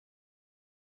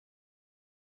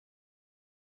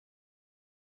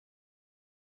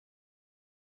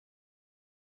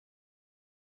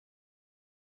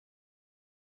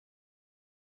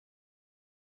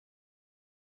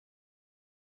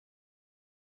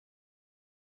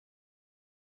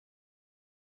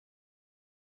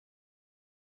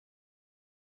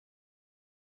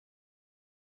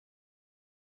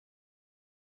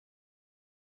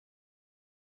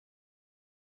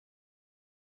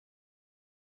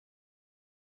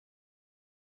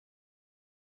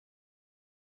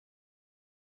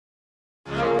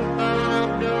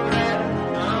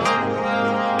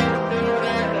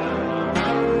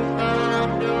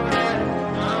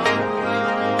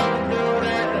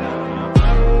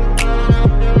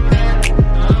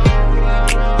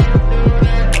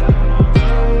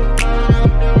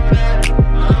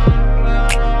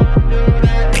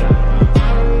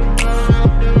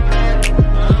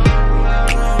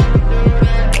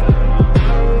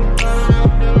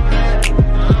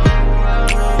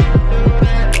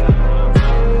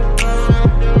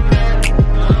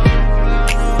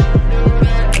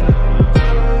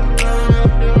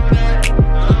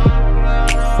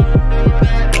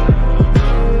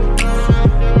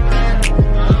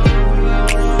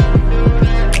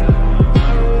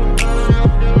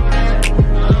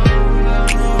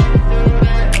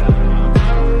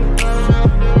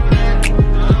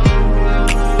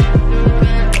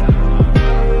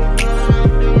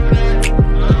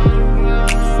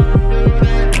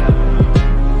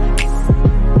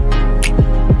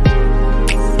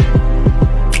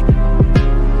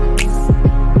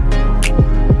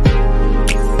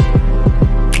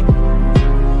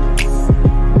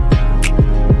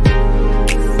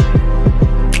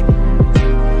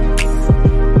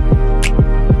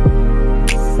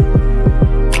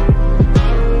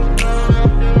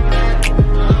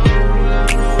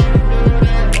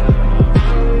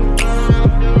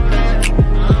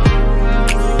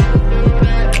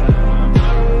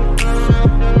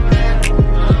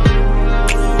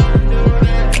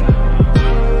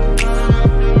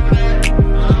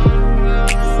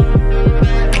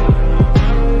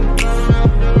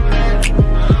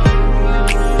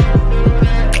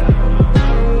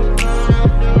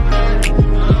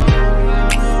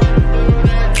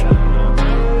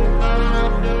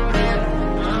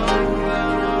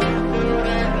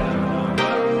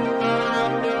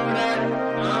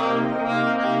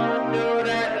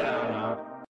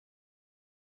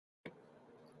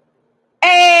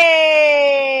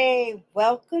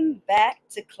welcome back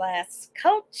to Class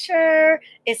Culture.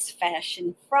 It's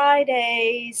Fashion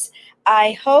Fridays.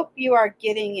 I hope you are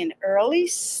getting an early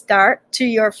start to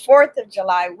your 4th of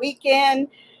July weekend.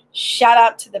 Shout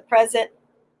out to the present.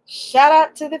 Shout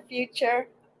out to the future.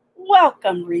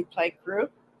 Welcome, replay crew.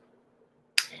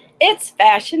 It's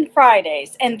Fashion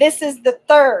Fridays, and this is the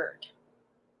 3rd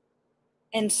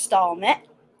installment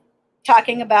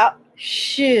talking about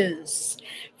shoes.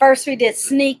 First we did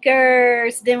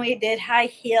sneakers, then we did high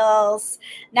heels.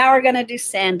 Now we're going to do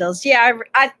sandals. Yeah,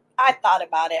 I thought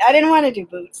about it. I didn't want to do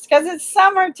boots because it's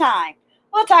summertime.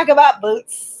 We'll talk about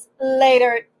boots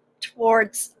later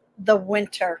towards the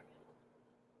winter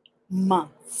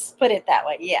months. Put it that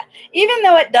way, yeah. Even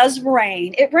though it does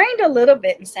rain. It rained a little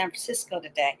bit in San Francisco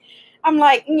today. I'm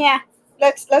like, yeah,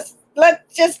 let's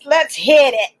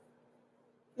hit it.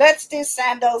 Let's do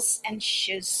sandals and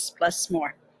shoes plus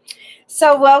more.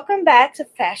 So welcome back to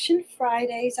Fashion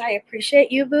Fridays. I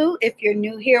appreciate you, boo. If you're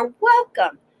new here,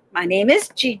 welcome. My name is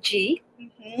Gigi,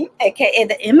 aka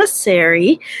the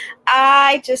Emissary.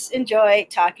 I just enjoy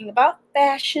talking about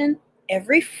fashion.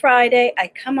 Every Friday I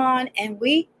come on and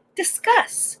we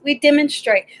discuss, we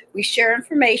demonstrate, we share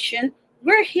information.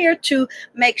 We're here to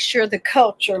make sure the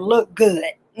culture look good.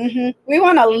 We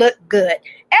want to look good.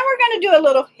 And we're going to do a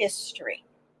little history.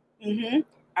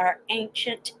 Our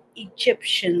ancient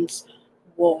Egyptians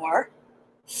wore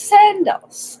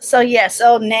sandals. So yes,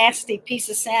 oh nasty piece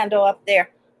of sandal up there.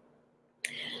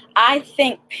 I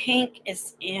think pink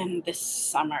is in this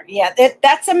summer. Yeah,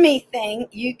 that's a me thing.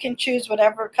 You can choose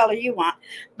whatever color you want.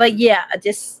 But yeah,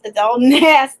 just the old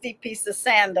nasty piece of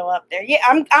sandal up there. Yeah,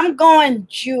 I'm going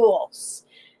jewels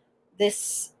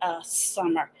this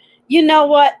summer. You know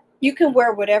what? You can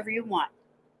wear whatever you want.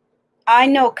 I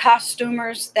know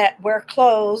costumers that wear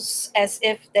clothes as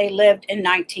if they lived in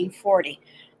 1940.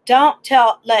 Don't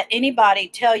let anybody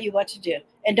tell you what to do.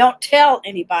 And don't tell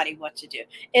anybody what to do.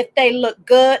 If they look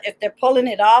good, if they're pulling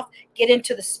it off, get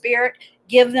into the spirit,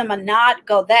 give them a nod,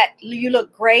 go, that you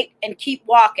look great, and keep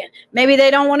walking. Maybe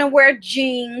they don't want to wear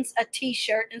jeans, a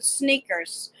t-shirt, and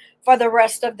sneakers for the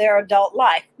rest of their adult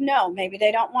life. No, maybe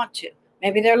they don't want to.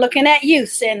 Maybe they're looking at you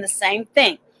saying the same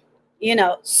thing. You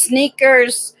know,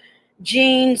 sneakers,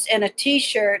 jeans, and a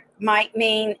t-shirt might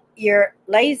mean you're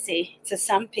lazy to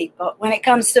some people when it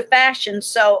comes to fashion.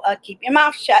 So keep your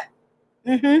mouth shut.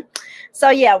 So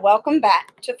yeah, welcome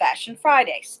back to Fashion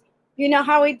Fridays. You know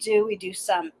how we do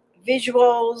some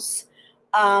visuals.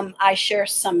 I share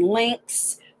some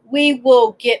links. We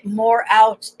will get more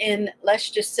out in,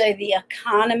 let's just say, the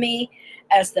economy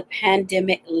as the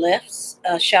pandemic lifts.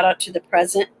 Shout out to the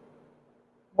present.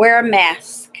 Wear a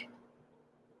mask.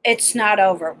 It's not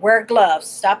over. Wear gloves.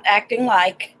 Stop acting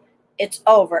like it's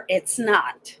over. It's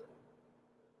not.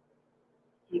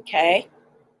 Okay?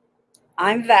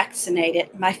 I'm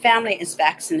vaccinated. My family is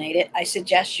vaccinated. I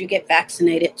suggest you get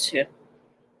vaccinated too.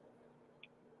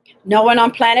 No one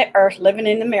on planet Earth living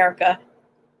in America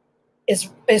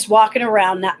is walking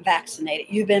around not vaccinated.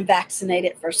 You've been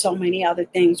vaccinated for so many other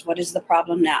things. What is the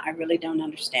problem now? I really don't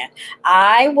understand.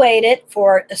 I waited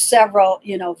for several,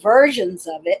 versions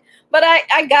of it, but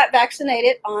I got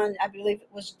vaccinated on, I believe it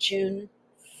was June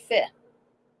 5th.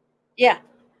 Yeah.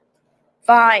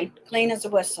 Fine. Clean as a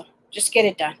whistle. Just get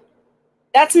it done.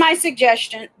 That's my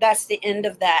suggestion. That's the end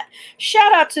of that.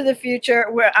 Shout out to the future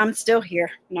where I'm still here.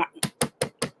 Knock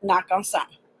on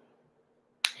something.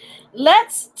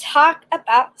 Let's talk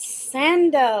about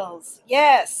sandals.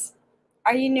 Yes.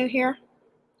 Are you new here?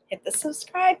 Hit the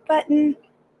subscribe button.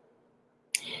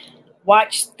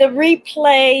 Watch the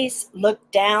replays. Look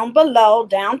down below,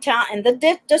 downtown in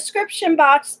the description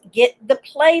box. Get the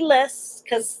playlist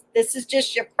because this is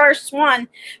just your first one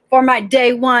for my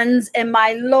day ones and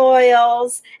my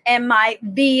loyals and my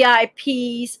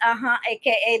VIPs,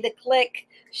 aka the clique.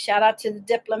 Shout out to the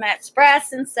diplomats,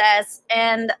 brass and sass,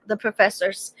 and the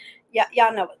professors. Yeah,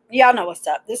 y'all know what's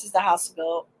up. This is the house of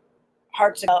gold,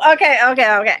 hearts of gold. Okay.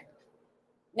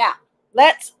 Now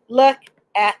let's look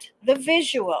at the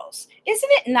visuals. Isn't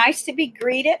it nice to be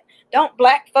greeted? Don't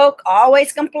black folk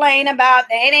always complain about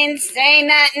they didn't say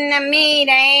nothing to me?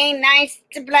 They ain't nice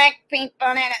to black people.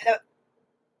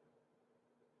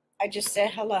 I just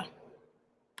said hello.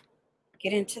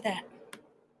 Get into that.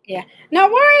 Yeah. Now,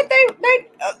 why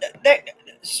aren't they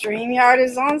StreamYard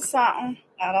is on something.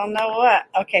 I don't know what.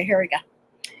 Okay, here we go.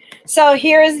 So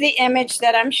here is the image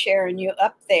that I'm sharing you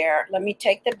up there. Let me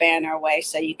take the banner away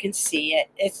so you can see it.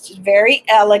 It's very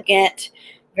elegant,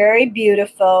 very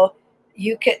beautiful.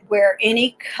 You could wear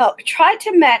any color. Try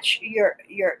to match your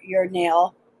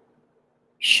nail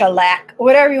shellac,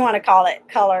 whatever you want to call it,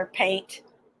 color paint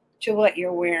to what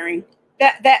you're wearing.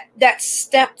 that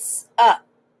steps up.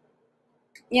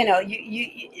 You know,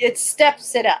 it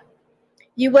steps it up.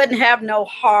 You wouldn't have no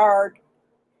hard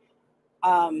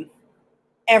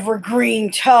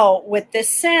evergreen toe with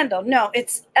this sandal. No,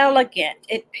 it's elegant.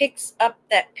 It picks up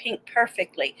that pink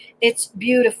perfectly. It's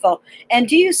beautiful. And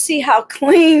do you see how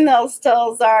clean those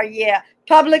toes are? Yeah.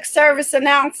 Public service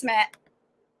announcement.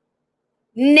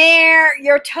 Nair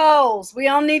your toes. We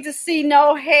don't need to see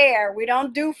no hair. We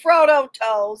don't do Frodo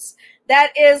toes.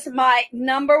 That is my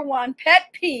 #1 pet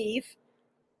peeve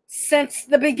since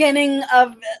the beginning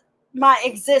of my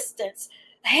existence.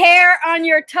 Hair on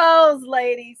your toes,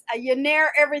 ladies. You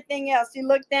nair everything else. You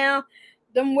look down,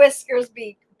 them whiskers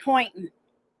be pointing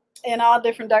in all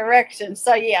different directions.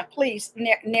 So yeah, please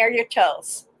nair your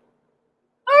toes.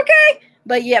 Okay.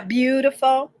 But yeah,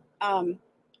 beautiful.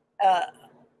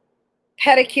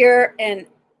 Pedicure and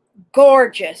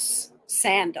gorgeous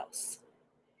sandals.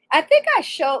 I think I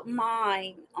showed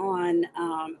mine on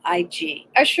IG.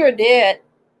 I sure did.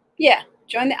 Yeah,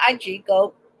 join the IG.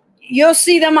 Go. You'll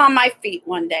see them on my feet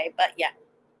one day. But yeah,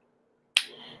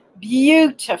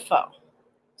 beautiful.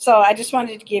 So I just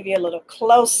wanted to give you a little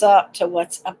close up to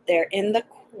what's up there in the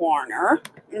corner.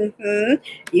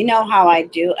 You know how I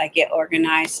do. I get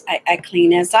organized. I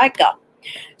clean as I go.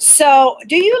 So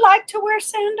do you like to wear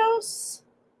sandals?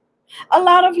 A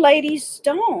lot of ladies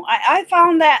don't. I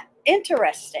found that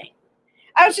interesting.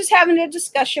 I was just having a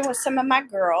discussion with some of my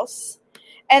girls,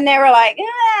 and they were like, yeah.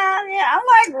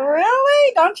 I'm like,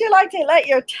 really? Don't you like to let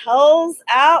your toes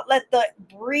out? Let the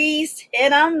breeze hit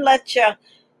them? Let you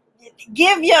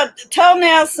give your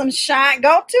toenails some shine?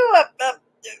 Go to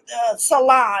a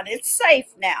salon. It's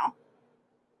safe now.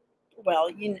 Well,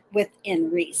 within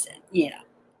reason, you know.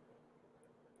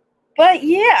 But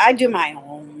yeah, I do my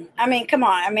own. I mean, come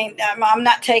on. I mean, I'm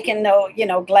not taking no,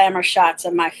 glamour shots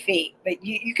of my feet, but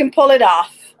you can pull it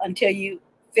off until you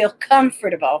feel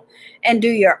comfortable and do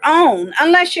your own,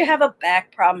 unless you have a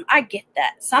back problem. I get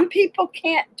that. Some people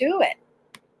can't do it.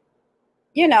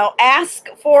 You know, ask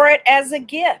for it as a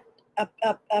gift,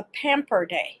 a pamper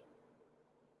day,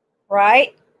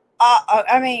 right?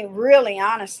 I mean, really,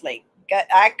 honestly,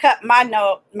 I cut my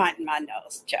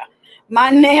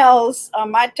nails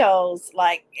on my toes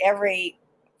like every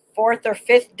 4th or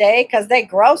 5th day because they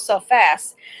grow so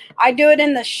fast. I do it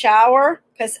in the shower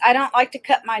because I don't like to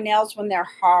cut my nails when they're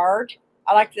hard.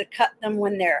 I like to cut them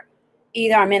when they're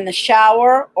either I'm in the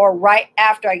shower or right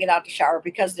after I get out the shower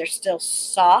because they're still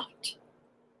soft.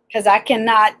 Because I'm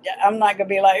not going to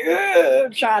be like,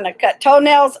 trying to cut.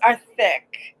 Toenails are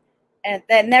thick. And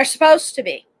then they're supposed to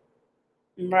be.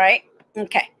 Right?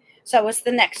 Okay. So what's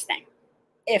the next thing?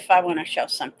 If I want to show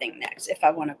something next, if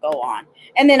I want to go on.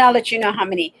 And then I'll let you know how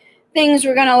many things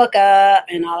we're going to look up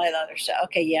and all that other stuff.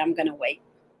 Okay, yeah, I'm going to wait.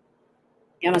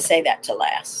 I'm going to say that to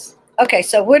last. Okay,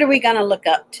 so what are we going to look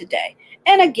up today?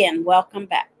 And again, welcome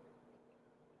back.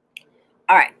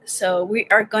 All right, so we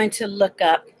are going to look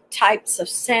up types of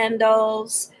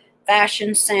sandals,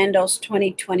 fashion sandals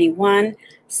 2021,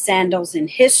 sandals in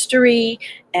history,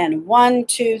 and 1,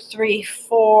 2, 3,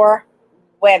 4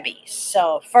 Webbies.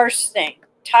 So first thing,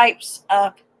 types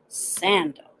of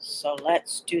sandals. So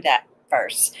let's do that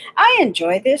first. I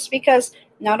enjoy this because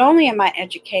not only am I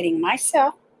educating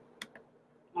myself,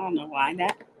 I don't know why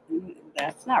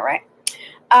that's not right.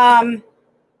 I'm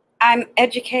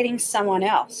educating someone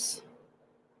else.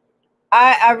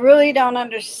 I really don't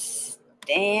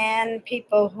understand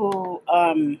people who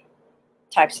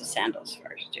types of sandals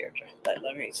first, Deirdre.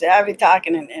 Let me see. I'll be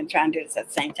talking and trying to do this at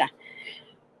the same time.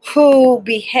 Who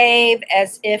behave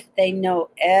as if they know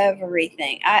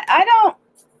everything. I don't,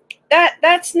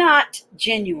 that's not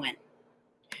genuine.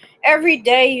 Every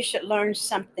day you should learn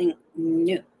something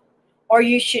new, or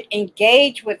you should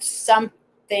engage with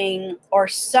something or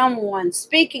someone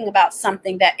speaking about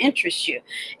something that interests you.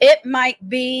 It might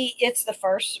be, it's the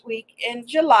first week in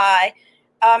July.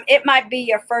 It might be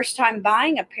your first time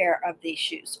buying a pair of these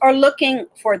shoes or looking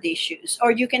for these shoes.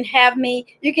 Or you can have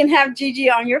Gigi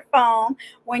on your phone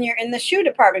when you're in the shoe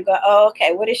department go, oh,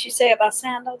 okay, what did she say about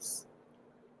sandals?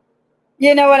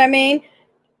 You know what I mean?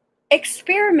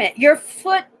 Experiment. Your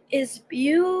foot is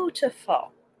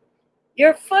beautiful.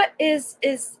 Your foot is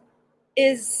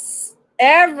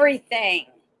everything.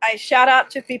 I shout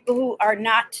out to people who are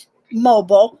not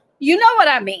mobile. You know what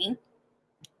I mean?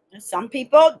 Some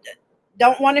people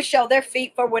don't want to show their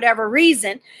feet for whatever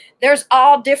reason. There's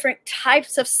all different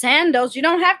types of sandals. You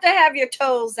don't have to have your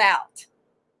toes out.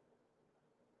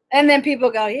 And then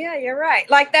people go, yeah, you're right.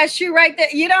 Like that shoe right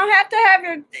there. You don't have to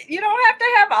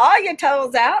have all your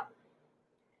toes out.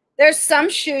 There's some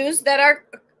shoes that are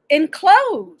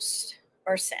enclosed.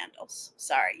 or sandals.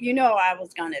 Sorry. You know I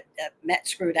was going to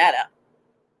screw that up.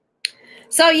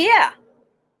 So yeah.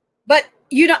 But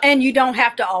you don't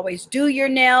have to always do your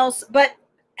nails, but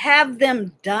have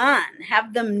them done.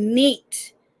 Have them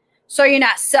neat. So you're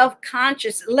not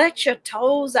self-conscious. Let your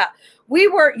toes out. We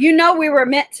were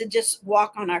meant to just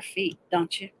walk on our feet,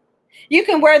 don't you? You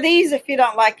can wear these if you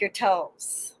don't like your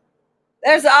toes.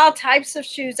 There's all types of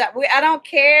shoes that I don't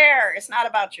care. It's not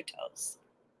about your toes.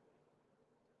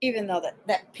 Even though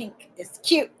that pink is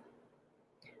cute.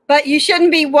 But you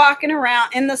shouldn't be walking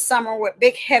around in the summer with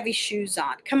big heavy shoes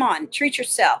on. Come on, treat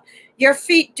yourself. Your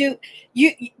feet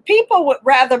people would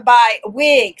rather buy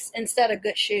wigs instead of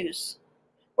good shoes.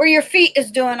 Where your feet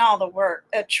is doing all the work.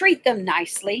 Treat them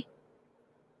nicely.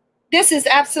 This is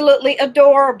absolutely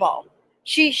adorable.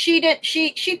 She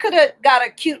could have got a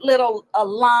cute little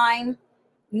lime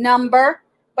number,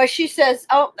 but she says,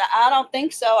 "Oh, I don't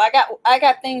think so. I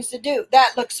got things to do."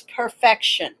 That looks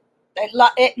perfection.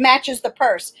 It matches the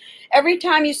purse. Every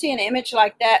time you see an image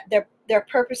like that, they're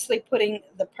purposely putting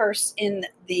the purse in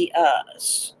the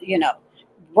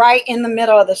right in the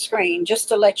middle of the screen, just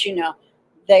to let you know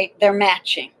they're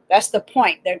matching. That's the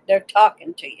point. They're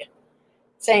talking to you,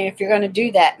 saying if you're going to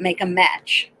do that, make a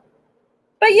match.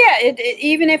 But yeah,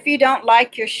 even if you don't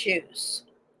like your shoes,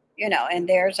 and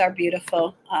there's our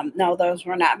beautiful. No, those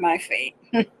were not my feet.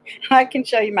 I can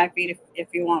show you my feet if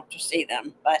you want to see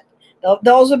them, but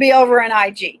those will be over in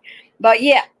IG. But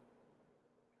yeah,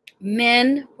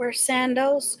 men wear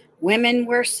sandals, women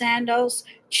wear sandals,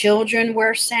 children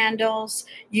wear sandals.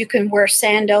 You can wear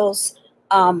sandals.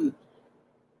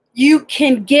 You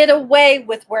can get away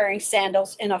with wearing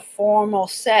sandals in a formal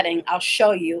setting. I'll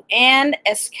show you. And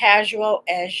as casual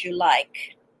as you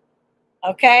like.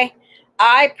 Okay?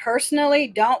 I personally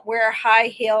don't wear high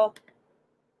heel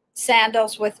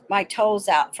sandals with my toes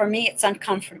out. For me, it's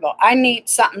uncomfortable. I need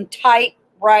something tight,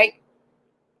 right?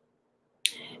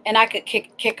 And I could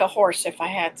kick a horse if I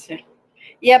had to.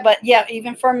 Yeah, but yeah,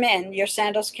 even for men, your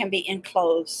sandals can be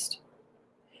enclosed.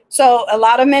 So a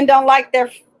lot of men don't like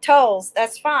their toes.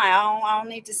 That's fine. I don't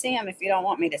need to see them if you don't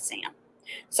want me to see them.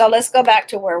 So let's go back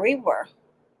to where we were.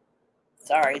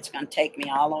 Sorry, it's going to take me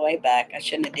all the way back. I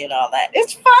shouldn't have did all that.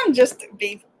 It's fun just to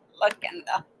be looking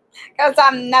though, because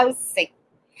I'm nosy.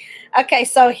 Okay,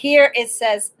 so here it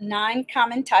says 9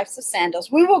 common types of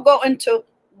sandals. We will go into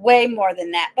way more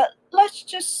than that, but let's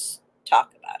just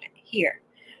talk about it here.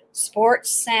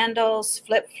 Sports sandals,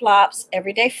 flip-flops,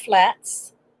 everyday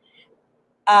flats,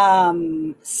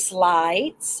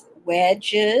 slides,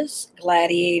 wedges,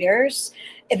 gladiators.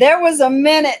 There was a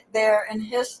minute there in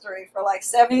history for like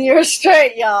 7 years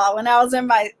straight, y'all. When I was in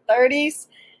my 30s,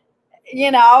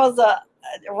 I was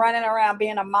running around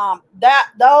being a mom.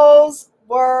 Those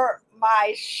were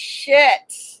my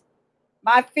shit.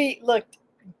 My feet looked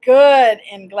good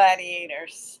in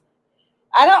gladiators.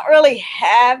 I don't really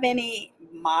have any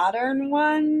modern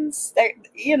ones.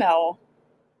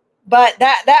 But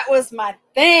that was my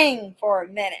thing for a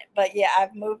minute. But yeah,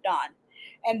 I've moved on.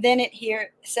 And then it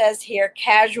says here,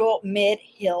 casual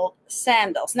mid-heeled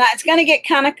sandals. Now, it's going to get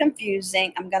kind of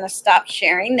confusing. I'm going to stop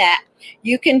sharing that.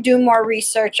 You can do more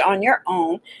research on your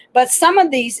own. But some of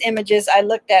these images I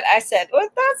looked at, I said, well,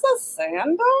 that's a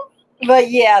sandal? But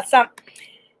yeah,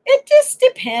 it just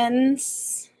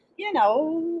depends.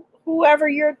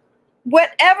 Whatever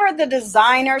the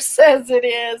designer says it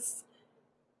is,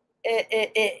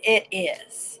 it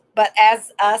is. But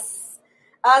as us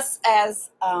as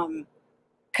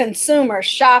consumer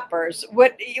shoppers,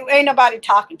 ain't nobody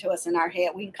talking to us in our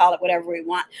head. We can call it whatever we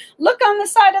want. Look on the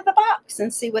side of the box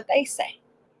and see what they say.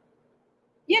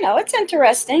 It's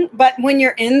interesting, but when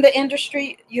you're in the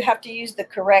industry, you have to use the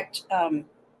correct,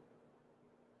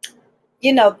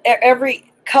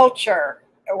 every culture,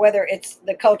 or whether it's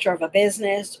the culture of a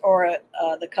business or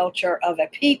the culture of a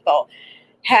people,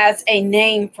 has a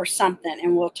name for something,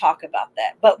 and we'll talk about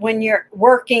that. But when you're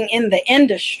working in the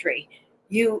industry,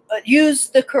 you use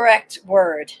the correct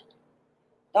word.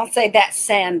 Don't say that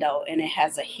sandal and it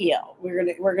has a heel. We're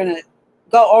gonna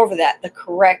go over that, the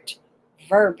correct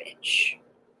verbiage.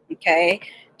 Okay,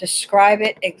 describe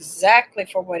it exactly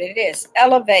for what it is.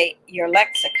 Elevate your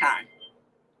lexicon.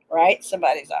 Right?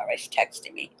 Somebody's always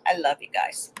texting me. I love you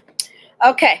guys.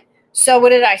 Okay, so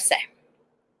what did I say?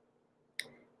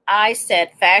 I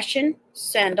said fashion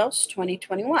sandals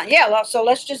 2021. Yeah, well, so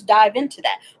let's just dive into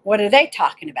that. What are they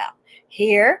talking about?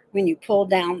 Here, when you pull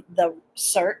down the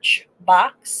search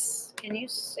box, can you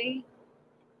see?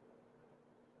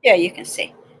 Yeah, you can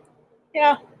see.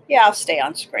 Yeah, I'll stay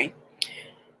on screen.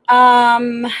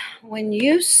 When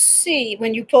you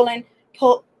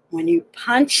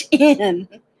punch in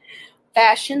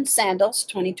Fashion Sandals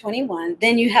 2021.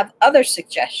 Then you have other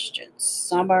suggestions.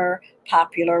 Some are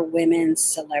popular women,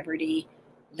 celebrity,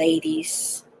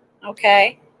 ladies.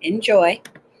 Okay, enjoy.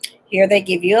 Here they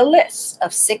give you a list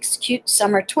of 6 cute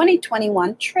summer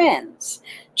 2021 trends.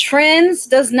 Trends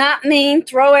does not mean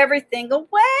throw everything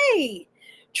away.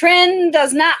 Trend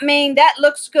does not mean that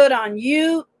looks good on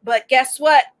you, but guess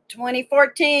what?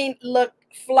 2014 looked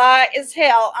fly as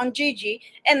hell on Gigi,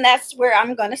 and that's where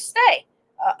I'm going to stay.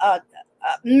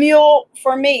 Mule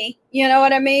for me, you know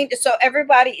what I mean? So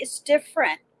everybody is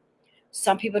different.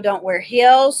 Some people don't wear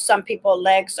heels. Some people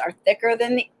legs are thicker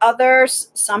than the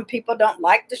others. Some people don't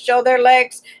like to show their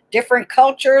legs. Different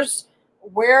cultures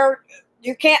where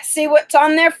you can't see what's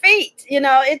on their feet. You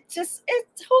know,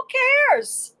 who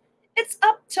cares? It's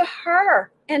up to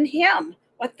her and him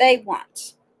what they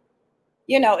want.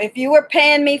 You know, if you were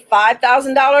paying me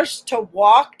 $5,000 to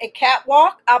walk a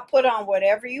catwalk, I'll put on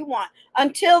whatever you want.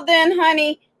 Until then,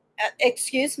 honey,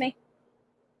 excuse me,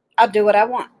 I'll do what I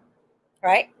want,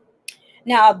 right?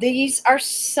 Now, these are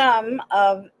some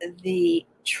of the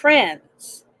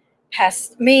trends,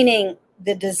 meaning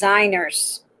the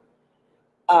designers,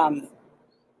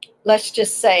 let's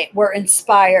just say, were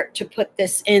inspired to put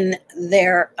this in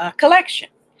their collection.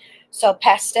 So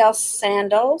pastel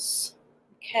sandals,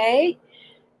 okay.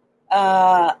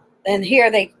 And here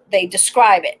they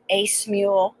describe it. Ace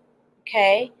mule,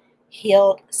 okay.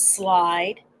 Heeled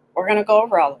slide. We're going to go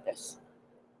over all of this.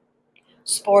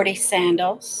 Sporty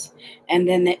sandals. And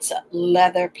then it's a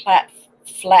leather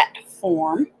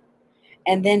platform.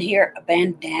 And then here, a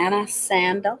bandana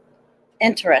sandal.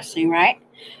 Interesting, right?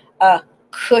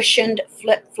 Cushioned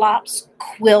flip-flops,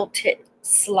 quilted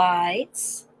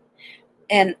slides.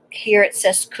 And here it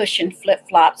says cushion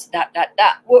flip-flops, ...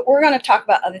 We're going to talk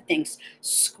about other things.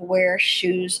 Square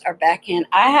shoes are back in.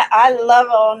 I love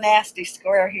old nasty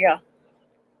square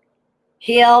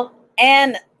heel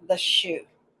and the shoe,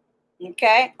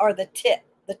 okay? Or the tip,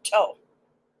 the toe.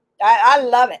 I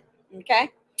love it,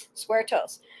 okay? Square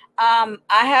toes. I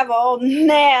have old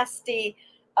nasty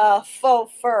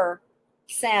faux fur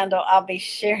sandal I'll be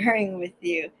sharing with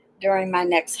you during my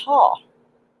next haul.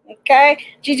 Okay,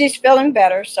 Gigi's feeling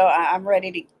better, so I'm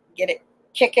ready to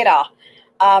kick it off.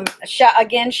 Shout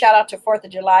out to 4th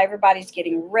of July. Everybody's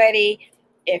getting ready.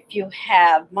 If you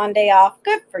have Monday off,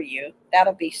 good for you.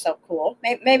 That'll be so cool.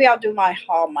 Maybe I'll do my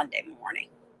haul Monday morning.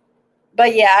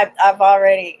 But yeah, I've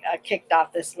already kicked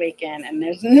off this weekend, and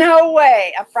there's no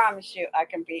way, I promise you, I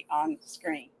can be on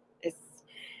screen.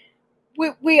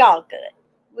 We all good.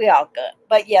 We all good.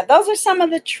 But yeah, those are some of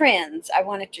the trends I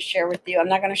wanted to share with you. I'm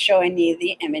not going to show any of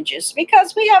the images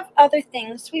because we have other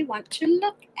things we want to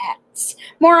look at.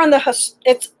 More on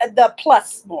it's the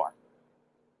plus more.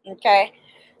 Okay.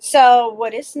 So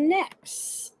what is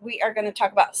next? We are going to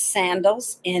talk about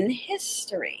sandals in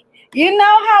history. You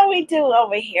know how we do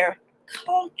over here.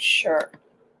 Culture.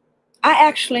 I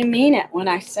actually mean it when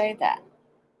I say that.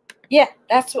 Yeah,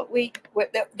 that's what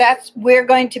we're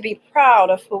going to be proud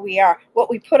of who we are, what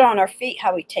we put on our feet,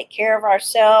 how we take care of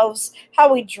ourselves,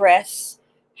 how we dress,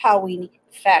 how we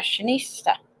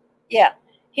fashionista. Yeah,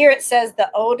 here it says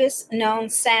the oldest known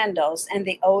sandals and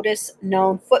the oldest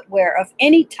known footwear of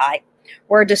any type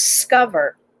were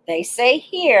discovered. They say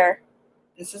here,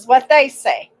 this is what they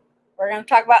say. We're going to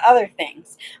talk about other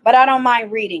things, but I don't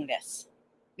mind reading this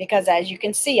because as you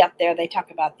can see up there, they talk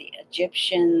about the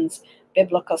Egyptians,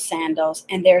 biblical sandals,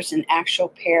 and there's an actual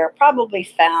pair probably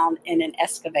found in an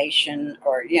excavation,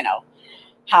 or you know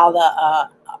how the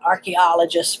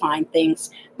archaeologists find things.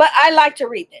 But I like to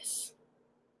read this.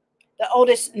 The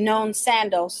oldest known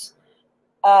sandals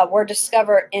were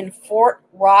discovered in Fort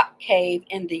Rock Cave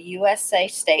in the USA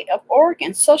state of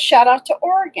Oregon. So shout out to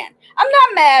Oregon. I'm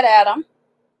not mad at them.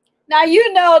 Now,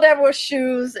 you know there were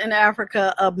shoes in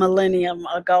Africa a millennium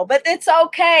ago, but it's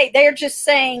okay. They're just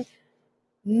saying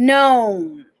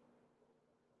known,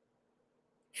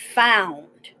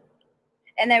 found,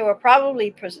 and they were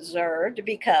probably preserved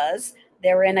because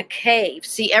they were in a cave.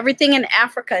 See, everything in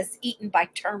Africa is eaten by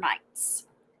termites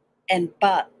and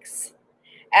bugs.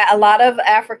 A lot of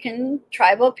African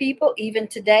tribal people, even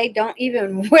today, don't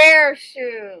even wear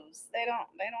shoes. They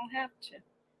don't have to.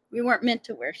 We weren't meant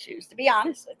to wear shoes, to be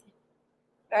honest with you,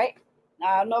 right?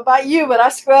 I don't know about you, but I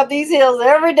scrub these heels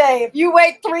every day. If you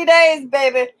wait 3 days,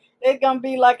 baby, it's going to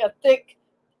be like a thick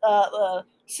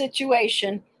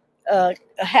situation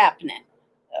happening,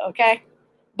 okay?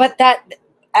 But that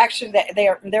actually,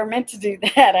 they're meant to do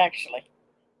that, actually.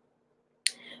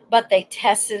 But they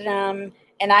tested them,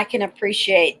 and I can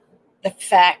appreciate the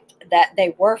fact that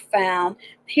they were found.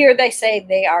 Here they say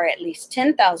they are at least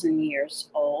 10,000 years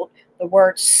old. The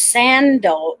word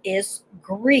sandal is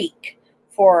Greek,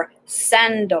 for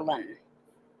sandalin.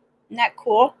 Isn't that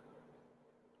cool?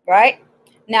 Right?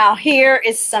 Now, here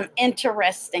is some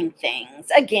interesting things.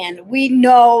 Again, we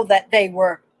know that they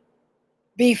were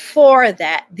before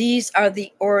that. These are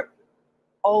the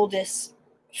oldest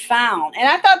found. And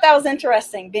I thought that was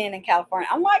interesting being in California.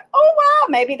 I'm like, oh, wow,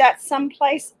 maybe that's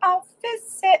someplace I'll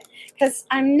visit because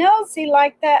I'm nosy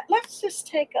like that. Let's just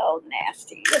take old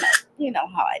nasty. You know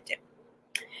how I do.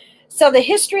 So the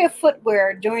history of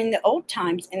footwear during the old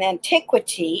times in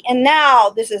antiquity, and now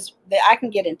this is, I can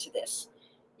get into this,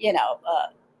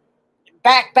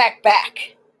 back,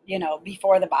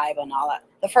 before the Bible and all that.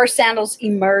 The first sandals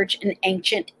emerged in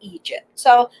ancient Egypt.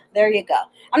 So there you go.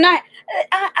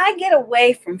 I get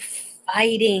away from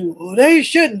fighting. Well, they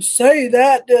shouldn't say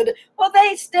that. Well,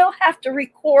 they still have to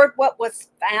record what was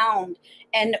found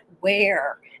and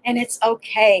where. And it's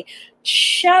okay.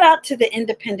 Shout out to the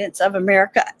independence of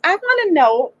America. I want to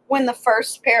know when the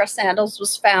first pair of sandals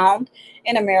was found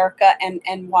in America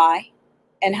and why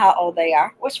and how old they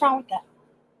are. What's wrong with that?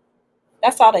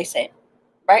 That's all they said,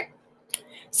 right?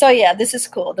 So, yeah, this is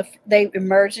cool. They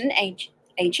emerged in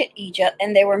ancient Egypt,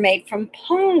 and they were made from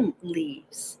palm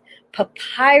leaves,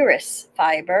 papyrus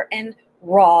fiber, and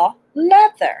raw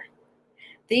leather.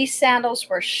 These sandals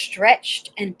were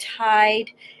stretched and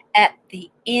tied at the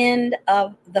end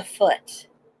of the foot.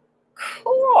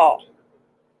 Cool.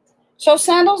 So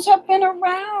sandals have been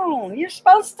around. You're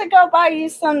supposed to go buy you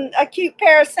a cute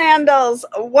pair of sandals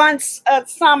once a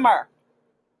summer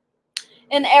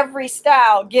in every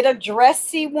style. Get a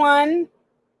dressy one,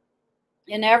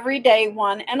 an everyday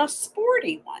one, and a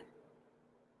sporty one.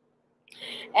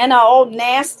 And an old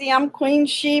nasty, I'm Queen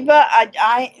Sheba.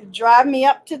 I drive me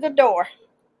up to the door.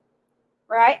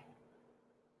 Right?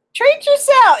 Treat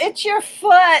yourself. It's your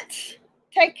foot.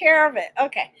 Take care of it.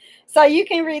 Okay. So you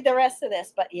can read the rest of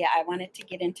this. But yeah, I wanted to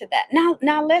get into that.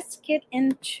 Now let's get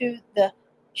into the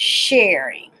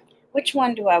sharing. Which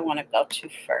one do I want to go to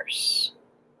first?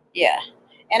 Yeah.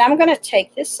 And I'm going to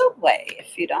take this away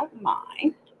if you don't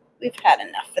mind. We've had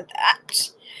enough of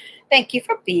that. Thank you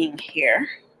for being here.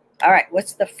 All right.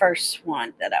 What's the first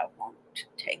one that I want to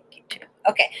take you to?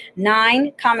 Okay.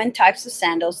 9 common types of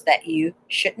sandals that you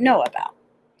should know about.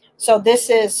 So this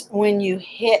is when you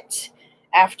hit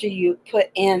after you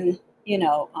put in,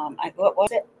 what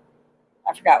was it?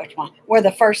 I forgot which one. Where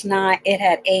the first 9, it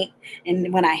had 8.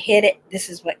 And when I hit it, this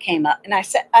is what came up. And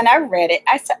I read it.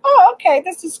 I said, oh, okay,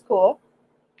 this is cool.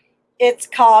 It's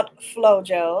called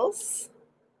FLOJO's.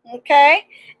 Okay.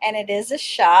 And it is a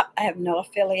shop. I have no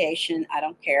affiliation. I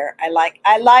don't care. I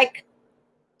like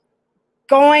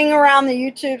going around the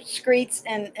YouTube streets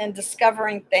and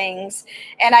discovering things.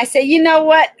 And I say, you know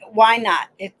what? Why not?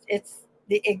 It's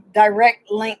the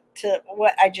direct link to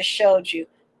what I just showed you.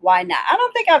 Why not? I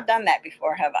don't think I've done that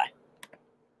before, have I?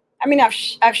 I mean, I've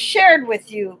shared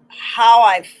with you how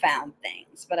I've found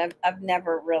things, but I've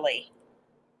never really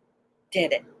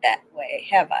did it that way,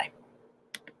 have I?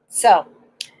 So,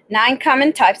 9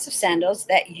 common types of sandals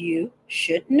that you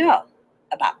should know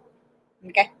about.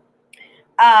 Okay.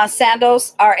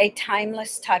 Sandals are a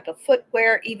timeless type of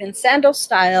footwear. Even sandal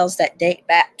styles that date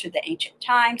back to the ancient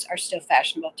times are still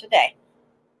fashionable today.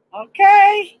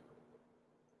 Okay.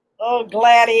 Oh,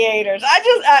 gladiators. I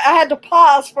had to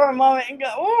pause for a moment and go,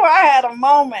 oh, I had a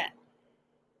moment.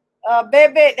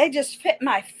 Baby, they just fit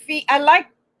my feet. I like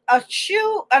a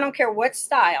shoe. I don't care what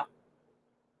style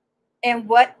and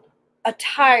what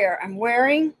attire I'm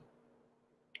wearing.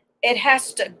 It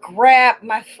has to grab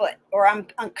my foot, or I'm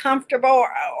uncomfortable,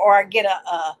 or I get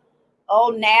a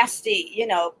old nasty,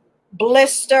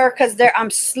 blister because I'm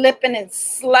slipping and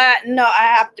sliding. No,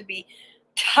 I have to be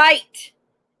tight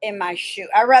in my shoe.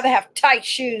 I'd rather have tight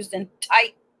shoes than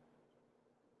tight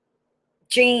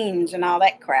jeans and all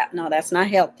that crap. No, that's not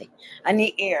healthy. I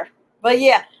need air. But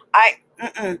yeah,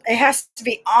 it has to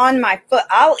be on my foot.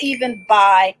 I'll even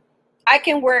buy, I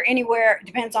can wear anywhere, it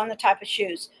depends on the type of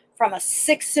shoes, from a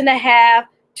 6.5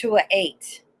 to an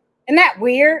 8. Isn't that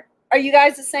weird? Are you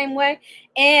guys the same way?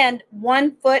 And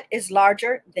one foot is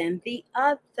larger than the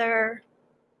other.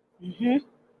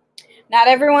 Not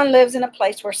everyone lives in a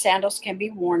place where sandals can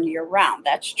be worn year-round.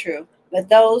 That's true. But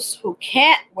those who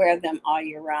can't wear them all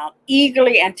year round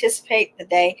eagerly anticipate the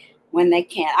day when they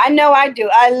can. I know I do.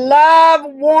 I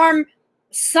love warm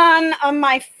sun on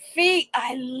my feet.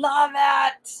 I love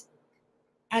it.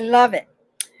 I love it.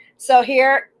 So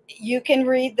here you can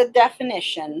read the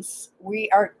definitions. We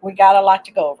got a lot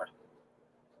to go over.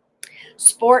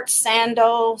 Sports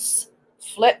sandals,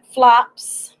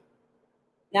 flip-flops.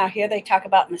 Now here they talk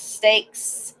about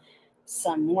mistakes,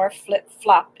 some more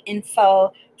flip-flop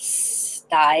info,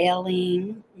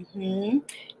 styling,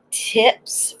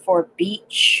 tips for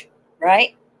beach,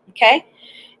 right? Okay.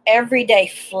 Everyday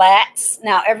flats.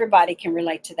 Now, everybody can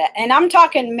relate to that. And I'm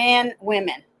talking men,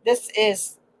 women. This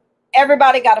is,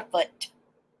 everybody got a foot.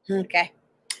 Okay.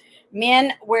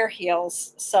 Men wear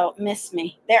heels, so miss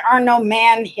me. There are no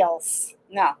man heels.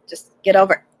 No, just get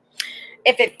over it.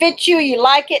 If it fits you, you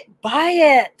like it, buy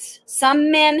it.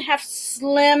 Some men have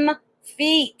slim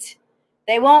feet.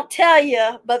 They won't tell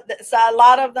you, but so a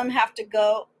lot of them have to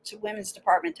go to women's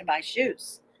department to buy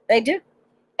shoes. They do.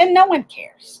 And no one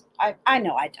cares. I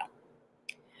know I don't.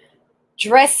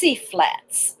 Dressy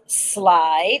flats,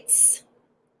 slides,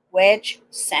 wedge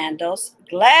sandals,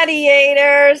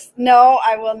 gladiators. No,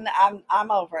 I will. I'm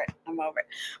over it. I'm over it.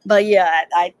 But yeah,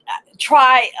 I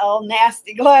try a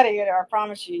nasty gladiator. I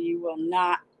promise you, you will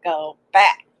not go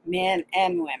back, men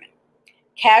and women.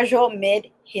 Casual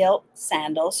mid-heel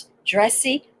sandals,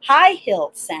 dressy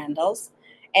high-heeled sandals,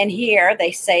 and here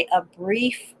they say a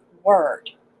brief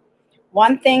word.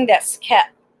 One thing that's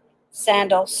kept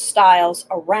sandal styles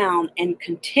around and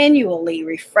continually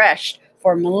refreshed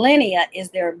for millennia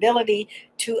is their ability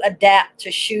to adapt to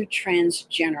shoe trends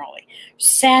generally.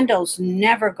 Sandals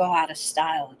never go out of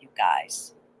style, you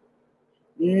guys.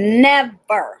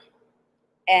 Never.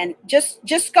 And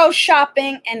just go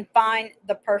shopping and find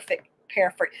the perfect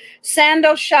pair for you.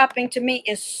 Sandal shopping to me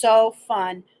is so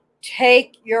fun.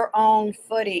 Take your own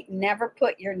footy. Never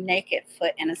put your naked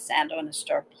foot in a sandal in the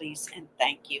store, please and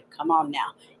thank you. Come on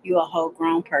now. You a whole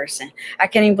grown person. I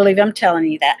can't even believe I'm telling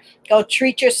you that. Go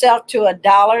treat yourself to a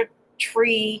Dollar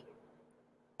Tree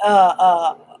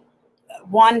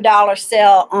 $1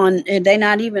 sale on, they're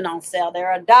not even on sale.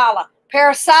 They're $1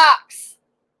 pair of socks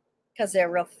because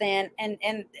they're real thin. And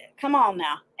come on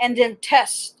now. And then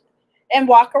test and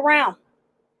walk around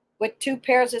with 2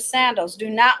 pairs of sandals. Do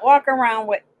not walk around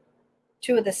with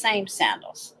 2 of the same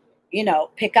sandals. You know,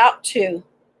 pick out 2,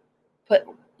 put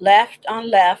left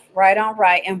on left, right on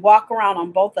right, and walk around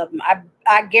on both of them.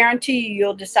 I guarantee you,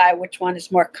 you'll decide which one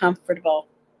is more comfortable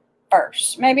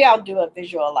first. Maybe I'll do a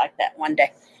visual like that one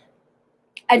day.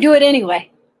 I do it anyway.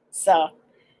 So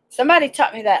somebody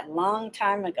taught me that a long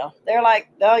time ago. They're like,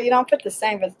 no, you don't put the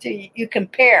same for the 2. You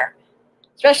compare,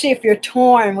 especially if you're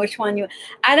torn, which one you.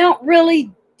 I don't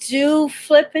really do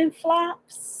flip and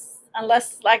flops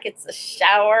unless like it's a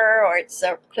shower or it's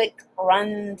a quick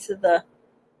run to the,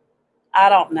 I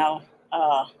don't know,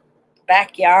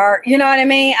 backyard. You know what I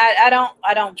mean? I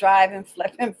don't drive and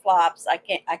flip and flops. I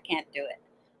can't do it.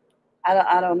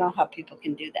 I don't know how people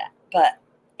can do that. But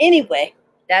anyway,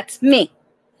 that's me.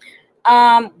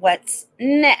 What's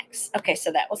next? Okay,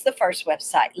 so that was the first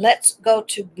website. Let's go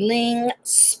to Bling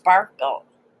Sparkle.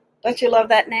 Don't you love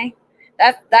that name?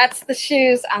 That's the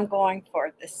shoes I'm going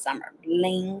for this summer.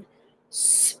 Bling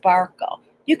Sparkle.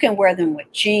 You can wear them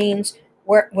with jeans,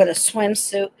 wear with a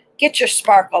swimsuit. Get your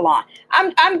sparkle on.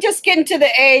 I'm just getting to the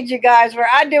age, you guys, where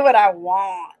I do what I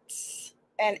want.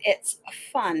 And it's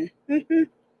fun.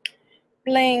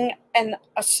 Bling and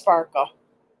a sparkle.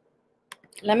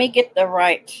 Let me get the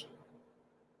right.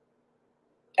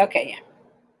 Okay, yeah.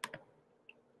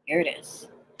 Here it is.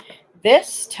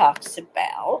 This talks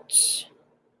about,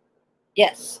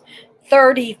 yes,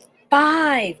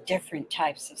 35 different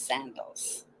types of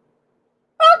sandals.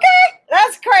 Okay,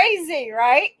 that's crazy,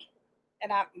 right?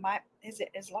 And is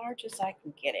it as large as I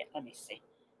can get it? Let me see.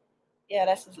 Yeah,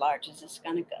 that's as large as it's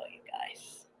gonna go, you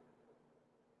guys.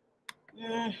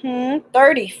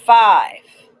 35.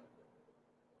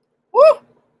 Woo!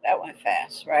 That went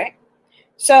fast, right?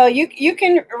 So you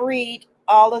can read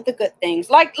all of the good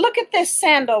things. Like, look at this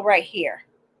sandal right here.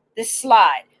 This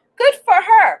slide. Good for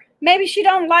her. Maybe she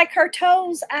don't like her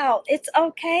toes out. It's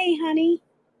okay, honey.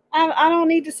 I don't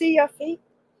need to see your feet.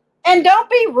 And don't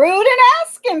be rude and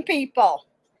asking people.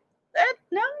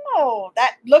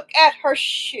 Look at her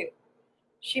shoe.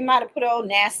 She might have put old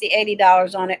nasty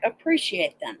 $80 on it.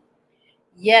 Appreciate them.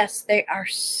 Yes, they are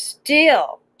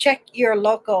still. Check your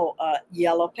local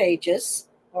yellow pages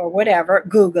or whatever.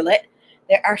 Google it.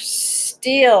 There are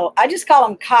still, I just call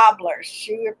them cobblers,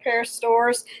 shoe repair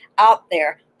stores out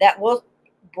there that will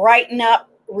brighten up,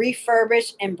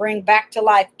 refurbish, and bring back to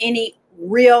life any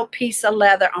real piece of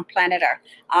leather on planet Earth.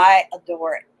 I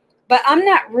adore it. But I'm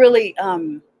not really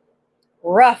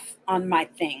rough on my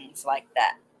things like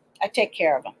that. I take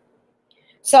care of them.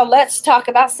 So let's talk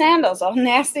about sandals. Oh,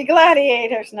 nasty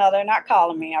gladiators. No, they're not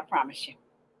calling me, I promise you.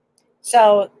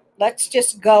 So let's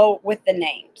just go with the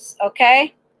names,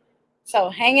 okay? So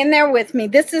hang in there with me.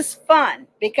 This is fun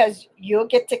because you'll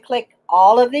get to click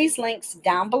all of these links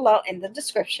down below in the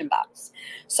description box.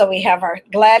 So we have our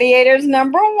gladiators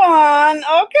 #1.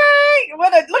 Okay,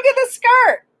 look at the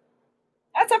skirt.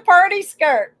 That's a party mini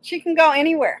skirt. She can go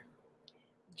anywhere.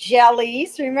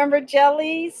 Jellies. Remember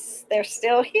jellies? They're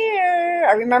still here.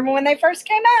 I remember when they first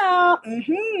came out.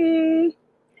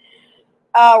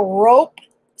 Rope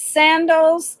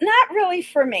sandals. Not really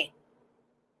for me.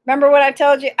 Remember what I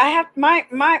told you? I have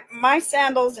my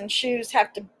sandals and shoes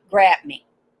have to grab me.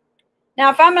 Now,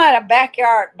 if I'm at a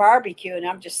backyard barbecue and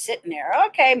I'm just sitting there,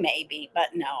 okay, maybe, but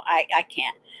no, I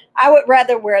can't. I would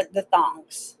rather wear the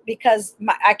thongs because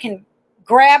I can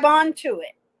grab onto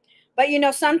it. But, you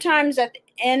know, sometimes at the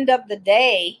end of the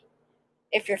day,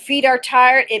 if your feet are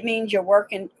tired, it means you're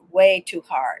working way too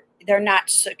hard. They're not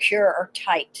secure or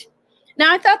tight.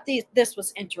 Now, I thought this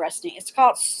was interesting. It's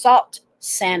called salt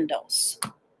sandals.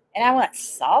 And I went,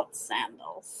 salt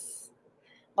sandals?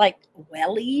 Like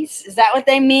wellies? Is that what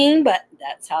they mean? But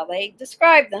that's how they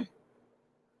describe them.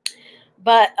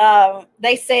 But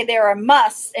they say they're a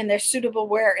must and they're suitable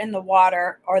wear in the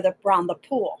water or around the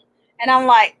pool. And I'm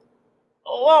like,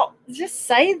 well, just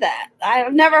say that.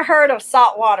 I've never heard of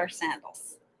saltwater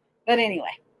sandals. But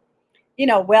anyway, you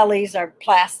know, wellies are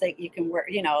plastic. You can wear,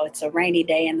 you know, it's a rainy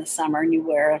day in the summer and you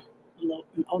wear a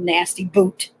little nasty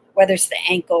boot, whether it's the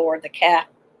ankle or the calf.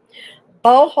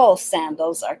 Boho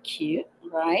sandals are cute,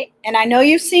 right? And I know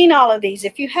you've seen all of these.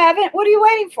 If you haven't, what are you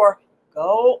waiting for?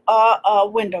 Go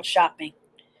window shopping.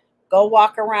 Go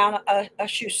walk around a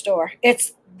shoe store.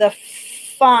 It's the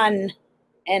fun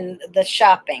and the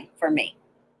shopping for me.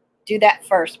 Do that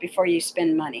first before you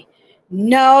spend money.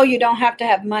 No, you don't have to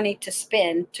have money to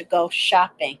spend to go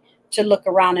shopping, to look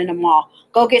around in a mall.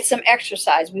 Go get some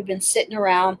exercise. We've been sitting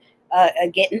around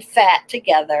getting fat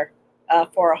together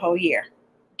for a whole year.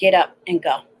 Get up and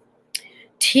go.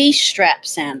 T-strap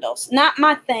sandals. Not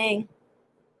my thing.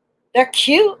 They're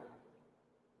cute.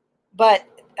 But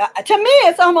to me,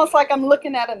 it's almost like I'm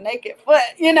looking at a naked foot,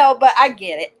 you know, but I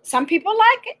get it. Some people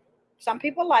like it. Some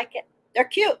people like it. They're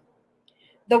cute.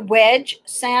 The wedge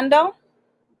sandal.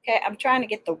 Okay, I'm trying to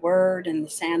get the word and the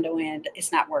sandal in.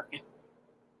 It's not working.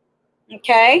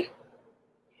 Okay.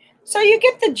 So you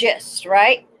get the gist,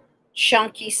 right?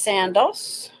 Chunky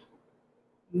sandals.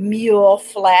 Mule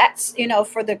flats, you know,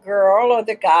 for the girl or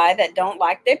the guy that don't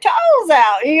like their toes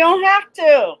out. You don't have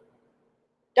to.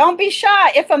 Don't be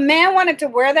shy. If a man wanted to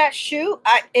wear that shoe,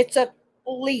 it's a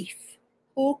leaf.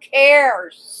 Who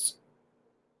cares?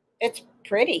 It's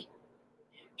pretty.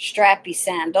 Strappy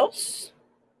sandals.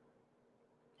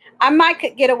 I might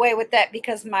could get away with that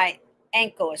because my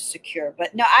ankle is secure.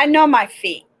 But no, I know my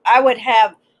feet. I would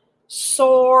have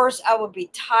sores. I would be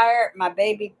tired. My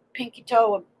baby pinky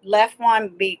toe would left one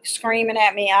be screaming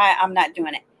at me. I'm not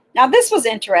doing it. Now, this was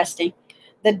interesting.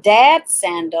 The dad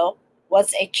sandal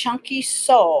was a chunky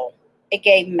sole. It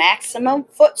gave maximum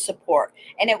foot support,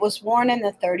 and it was worn in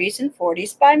the 30s and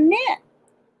 40s by men.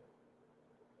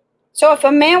 So if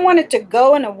a man wanted to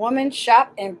go in a woman's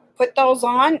shop and put those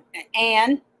on,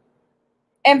 and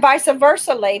vice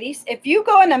versa, ladies, if you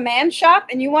go in a man's shop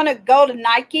and you want to go to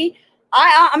Nike,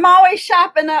 I'm always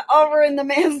shopping over in the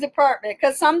men's department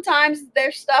because sometimes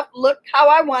their stuff look how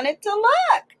I want it to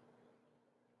look.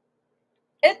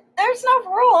 There's no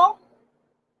rule.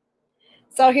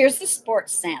 So here's the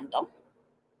sports sandal.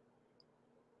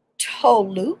 Toe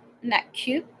loop, isn't that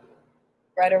cute?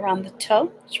 Right around the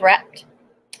toe, it's wrapped.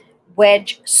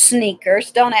 Wedge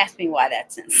sneakers. Don't ask me why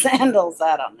that's in sandals.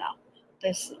 I don't know.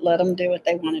 Just let them do what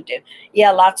they want to do.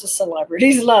 Yeah, lots of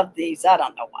celebrities love these. I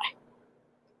don't know why.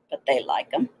 But they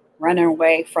like them. Running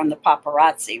away from the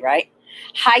paparazzi, right?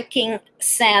 Hiking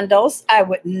sandals. I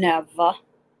would never.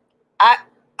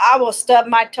 I will stub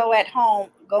my toe at home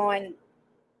going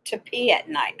to pee at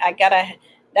night.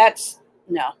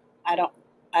 No.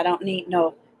 I don't need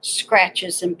no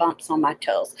scratches and bumps on my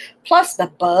toes. Plus the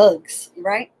bugs,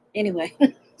 right? Anyway,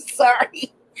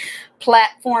 sorry.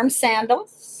 Platform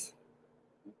sandals.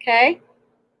 Okay.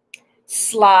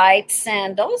 Slide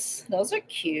sandals. Those are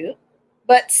cute.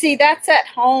 But see, that's at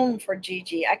home for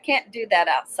Gigi. I can't do that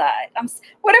outside.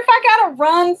 What if I got to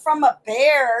run from a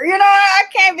bear? You know, I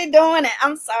can't be doing it.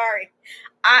 I'm sorry.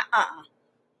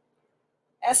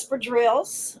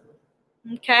 Espadrilles.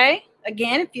 Okay.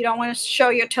 Again, if you don't want to show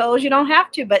your toes, you don't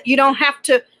have to. But you don't have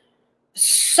to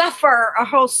suffer a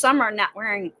whole summer not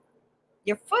wearing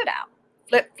your foot out.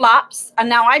 Flip-flops. And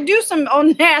now I do some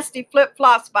nasty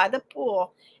flip-flops by the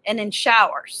pool and in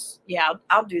showers. Yeah,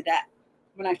 I'll do that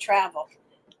when I travel.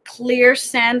 Clear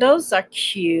sandals are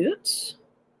cute.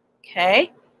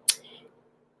 Okay.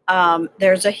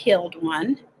 There's a heeled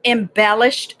one.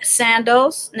 Embellished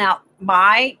sandals. Now,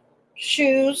 my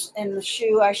shoes and the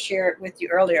shoe I shared with you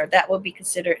earlier, that will be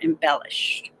considered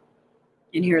embellished.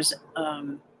 And here's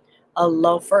a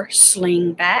loafer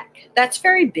slingback. That's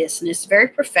very business, very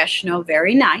professional,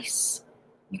 very nice.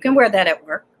 You can wear that at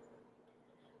work.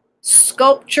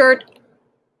 Sculptured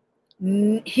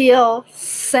heel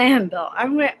sandal. I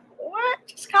went, what?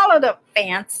 Just call it a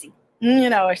fancy, you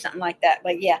know, or something like that.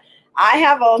 But yeah, I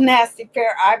have a nasty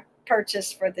pair I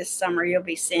purchased for this summer. You'll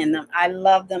be seeing them. I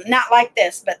love them. Not like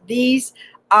this, but these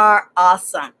are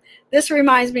awesome. This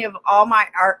reminds me of all my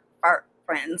art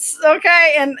friends.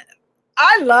 Okay, and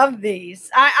I love these.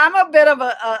 I'm a bit of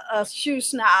a shoe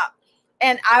snob,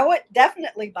 and I would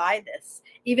definitely buy this.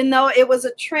 Even though it was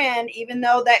a trend, even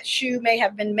though that shoe may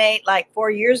have been made like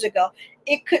 4 years ago,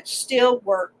 it could still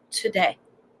work today.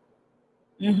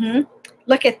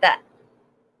 Look at that.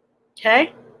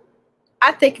 Okay.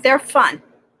 I think they're fun.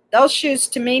 Those shoes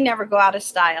to me never go out of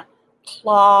style.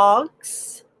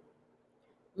 Clogs,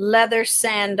 leather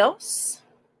sandals.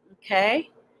 Okay.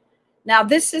 Now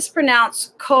this is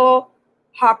pronounced colapri.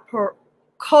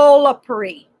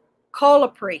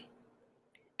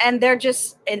 And they're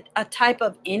just a type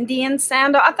of Indian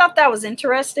sandal. I thought that was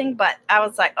interesting, but I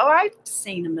was like, oh, I've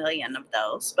seen a million of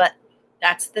those, but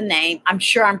that's the name. I'm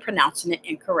sure I'm pronouncing it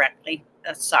incorrectly.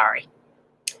 Sorry.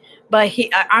 But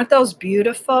aren't those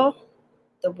beautiful?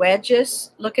 The wedges.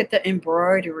 Look at the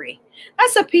embroidery.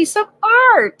 That's a piece of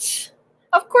art.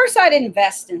 Of course, I'd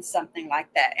invest in something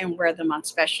like that and wear them on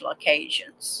special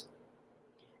occasions.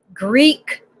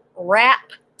 Greek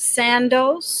wrap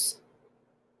sandals.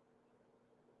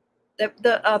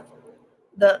 The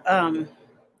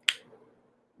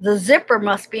zipper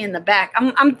must be in the back.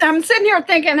 I'm sitting here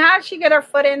thinking, how did she get her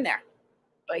foot in there?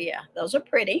 But yeah, those are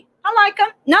pretty. I like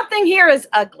them. Nothing here is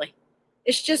ugly.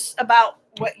 It's just about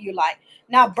what you like.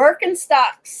 Now,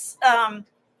 Birkenstocks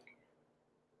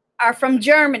are from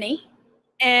Germany.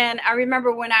 And I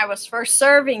remember when I was first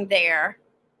serving there,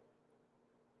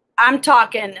 I'm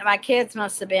talking, my kids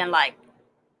must have been like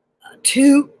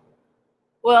 2.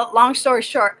 Well, long story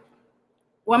short,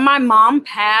 when my mom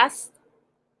passed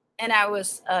and I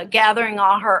was gathering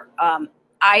all her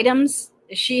items,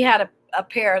 she had a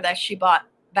pair that she bought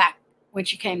back when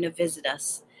she came to visit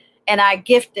us. And I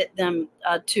gifted them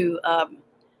to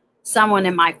someone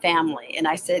in my family. And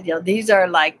I said, you know, these are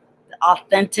like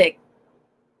authentic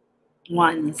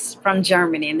ones from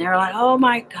Germany. And they're like, oh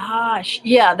my gosh.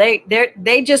 Yeah,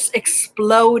 they just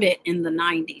exploded in the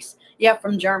 90s. Yeah,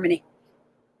 from Germany.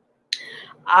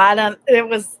 It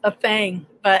was a thing,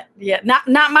 but yeah, not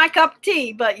my cup of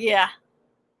tea, but yeah,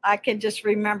 I can just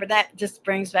remember that. Just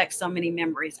brings back so many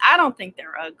memories. I don't think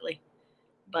they're ugly,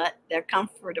 but they're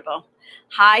comfortable.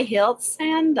 High-heeled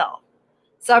sandal.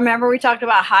 So remember we talked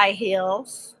about high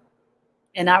heels,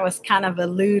 and I was kind of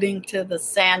alluding to the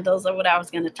sandals or what I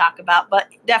was going to talk about, but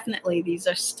definitely these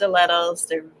are stilettos.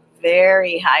 They're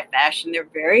very high fashion. They're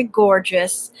very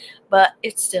gorgeous, but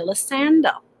it's still a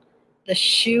sandal. The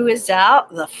shoe is out.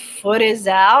 The foot is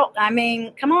out. I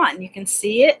mean, come on. You can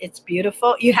see it. It's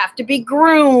beautiful. You have to be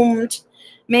groomed,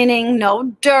 meaning no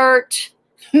dirt,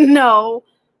 no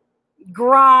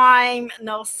grime,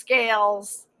 no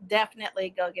scales.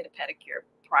 Definitely go get a pedicure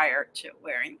prior to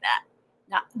wearing that.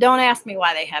 Now, don't ask me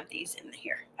why they have these in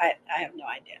here. I have no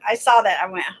idea. I saw that. I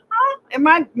went, huh? Am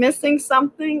I missing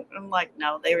something? I'm like,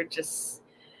 no, they were just,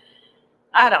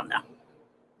 I don't know.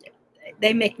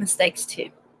 They make mistakes too.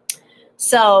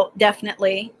 So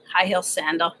definitely high heel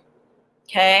sandal,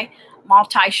 okay?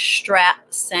 Multi-strap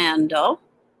sandal,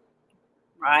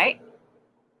 right?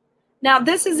 Now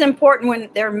this is important when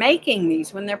they're making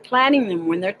these, when they're planning them,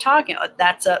 when they're talking.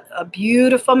 That's a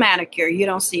beautiful manicure. You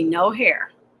don't see no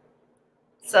hair.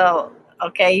 So,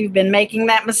 okay, you've been making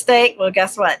that mistake. Well,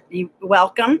 guess what? You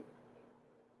welcome.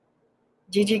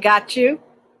 Gigi got you.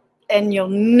 And you'll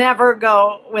never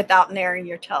go without naring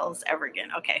your toes ever again.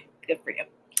 Okay, good for you.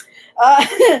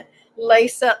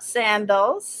 Lace-up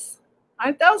sandals.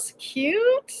 Aren't those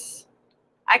cute?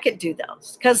 I could do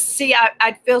those. Because, see,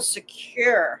 I'd feel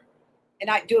secure. And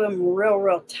I'd do them real,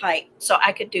 real tight. So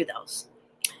I could do those.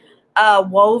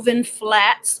 Woven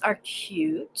flats are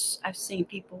cute. I've seen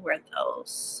people wear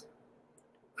those.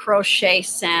 Crochet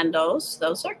sandals.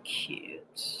 Those are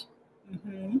cute.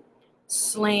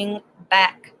 Sling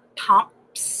back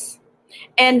pumps.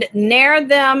 And nair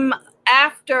them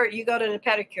after you go to the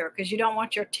pedicure, because you don't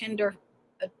want your tender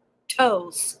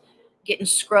toes getting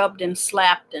scrubbed and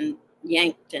slapped and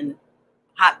yanked and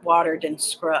hot watered and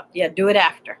scrubbed. Yeah, do it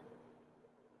after.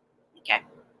 Okay.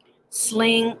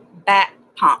 Sling back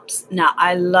pumps. Now,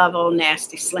 I love old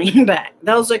nasty sling back.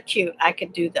 Those are cute. I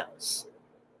could do those.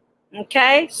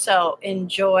 Okay, so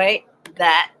enjoy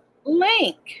that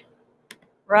link.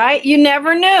 Right? You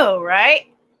never knew, right?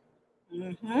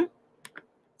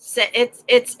 So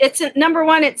number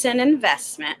one, it's an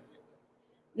investment.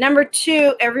 Number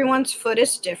two, everyone's foot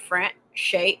is different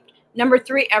shaped. Number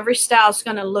three, every style is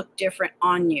going to look different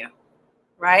on you,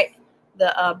 right?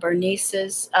 The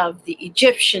Bernices of the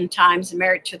Egyptian times,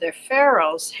 married to their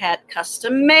pharaohs, had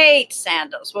custom-made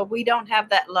sandals. Well, we don't have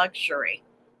that luxury.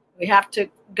 We have to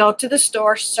go to the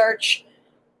store, search,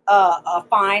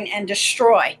 find, and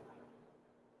destroy.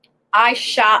 I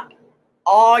shop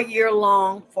all year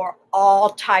long for all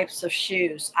types of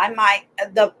shoes.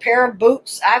 The pair of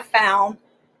boots I found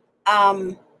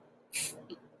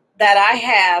that I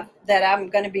have that I'm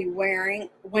going to be wearing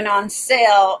went on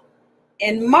sale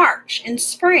in March, in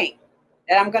spring,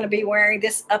 that I'm going to be wearing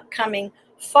this upcoming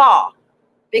fall.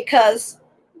 Because,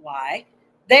 why?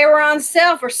 They were on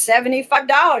sale for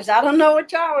 $75. I don't know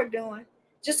what y'all are doing.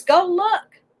 Just go look.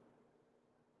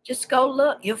 Just go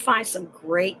look. You'll find some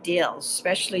great deals,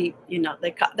 especially, you know,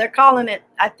 they're calling it,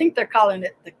 I think they're calling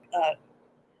it the,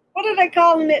 what are they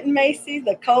calling it in Macy's?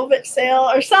 The COVID sale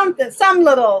or something, some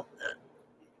little,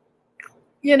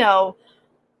 you know,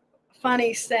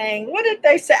 funny saying. What did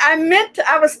they say?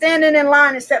 I was standing in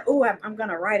line and said, oh, I'm going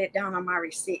to write it down on my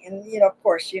receipt. And, you know, of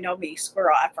course, you know me,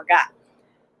 squirrel, I forgot.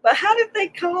 But how did they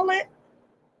call it?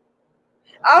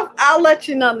 I'll let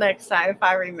you know next time if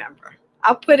I remember.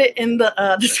 I'll put it in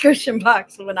the description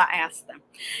box when I ask them.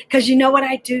 Because you know what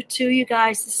I do too, you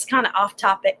guys? This is kind of off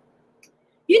topic.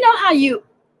 You know how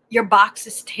your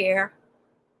boxes tear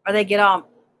or they get all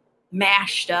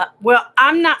mashed up? Well,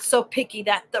 I'm not so picky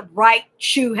that the right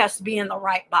shoe has to be in the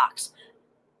right box.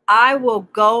 I will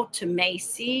go to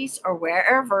Macy's or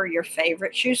wherever your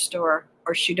favorite shoe store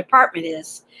or shoe department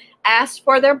is. Ask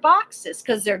for their boxes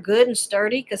because they're good and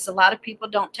sturdy, because a lot of people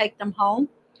don't take them home.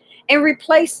 And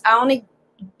replace, I only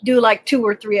do like 2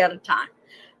 or 3 at a time.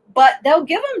 But they'll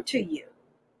give them to you.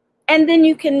 And then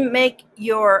you can make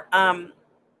your,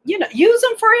 you know, use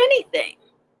them for anything.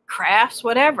 Crafts,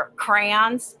 whatever,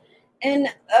 crayons, and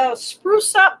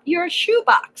spruce up your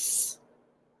shoebox.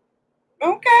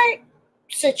 Okay?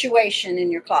 Situation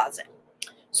in your closet.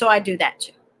 So I do that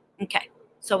too. Okay.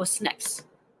 So what's next?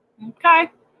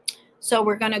 Okay. So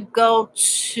we're going to go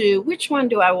to, which one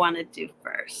do I want to do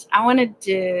first? I want to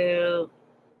do,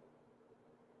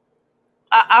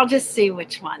 I'll just see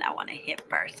which one I want to hit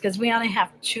first, because we only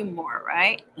have 2 more,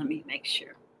 right? Let me make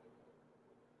sure.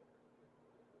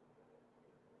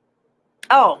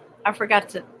 Oh, I forgot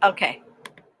to, okay.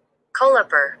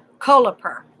 Coliper.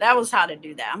 That was how to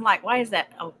do that. I'm like, why is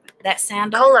that open? That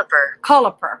sandal?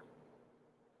 Coliper.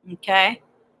 Okay.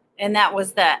 And that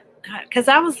was that. Because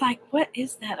I was like, what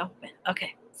is that open?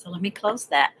 Okay, so let me close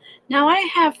that. Now I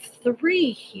have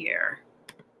 3 here.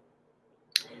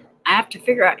 I have to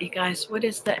figure out, you guys, what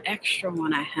is the extra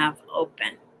one I have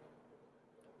open?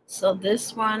 So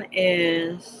this one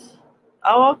is,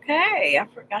 oh, okay. I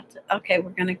forgot to, okay,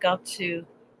 we're going to go to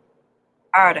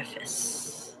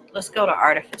Artifice. Let's go to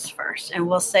Artifice first, and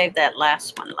we'll save that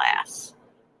last one last.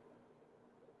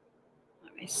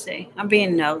 Let me see. I'm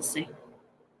being nosy.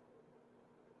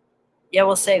 Yeah,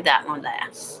 we'll save that one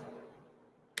last.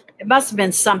 It must have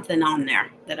been something on there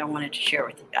that I wanted to share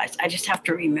with you guys. I just have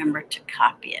to remember to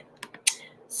copy it.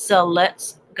 So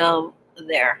let's go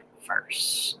there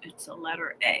first. It's a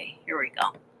letter A. Here we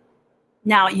go.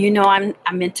 Now, you know,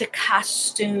 I'm into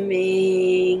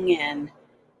costuming, and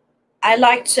I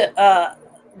like to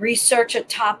research a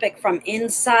topic from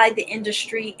inside the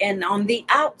industry and on the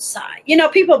outside. You know,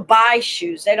 people buy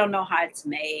shoes. They don't know how it's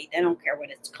made. They don't care what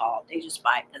it's called. They just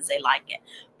buy it because they like it.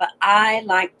 But I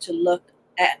like to look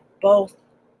at both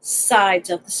sides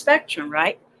of the spectrum,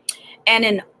 right? And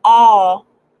in all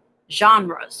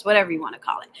genres, whatever you want to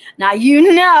call it. Now,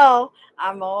 you know,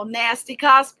 I'm an old nasty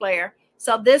cosplayer.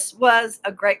 So this was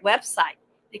a great website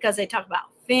because they talk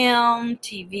about film,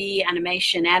 TV,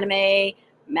 animation, anime,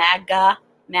 manga,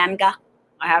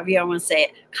 however you want to say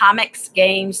it, comics,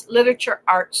 games, literature,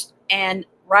 arts, and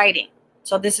writing.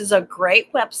 So this is a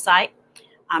great website.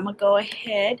 I'm going to go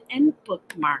ahead and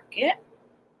bookmark it.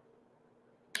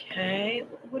 Okay,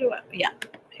 what do I, yeah,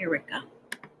 here we go.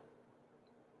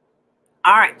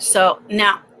 All right, so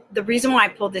now the reason why I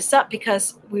pulled this up,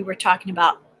 because we were talking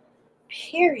about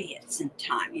periods in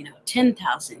time, you know,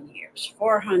 10,000 years,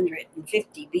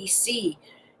 450 BC,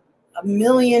 a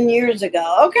million years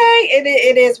ago. Okay,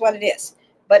 it is what it is.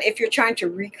 But if you're trying to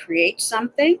recreate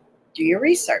something, do your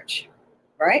research,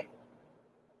 right?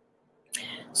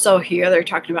 So here they're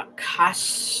talking about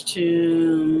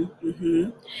costume.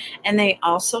 And they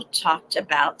also talked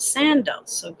about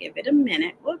sandals. So give it a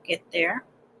minute. We'll get there.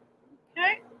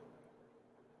 Okay.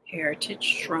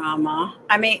 Heritage trauma.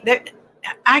 I mean,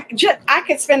 I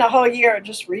could spend a whole year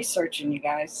just researching, you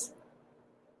guys.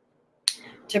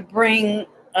 to bring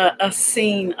a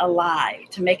scene alive,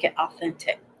 to make it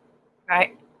authentic,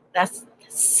 right? That's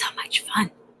so much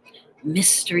fun.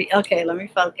 Mystery. Okay, let me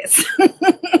focus.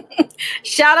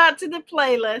 Shout out to the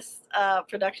playlist,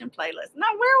 production playlist. Now,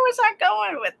 where was I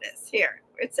going with this? Here,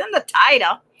 it's in the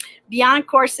title. Beyond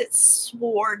Corsets,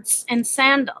 Swords, and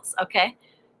Sandals. Okay,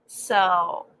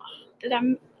 so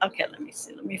okay, let me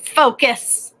see. Let me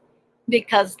focus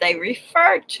because they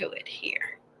refer to it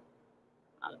here.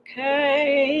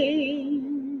 Okay.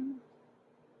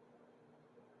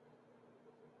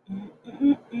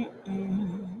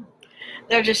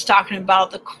 They're just talking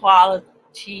about the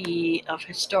quality of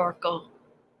historical,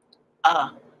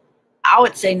 I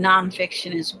would say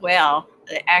nonfiction as well,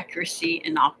 the accuracy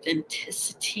and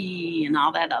authenticity and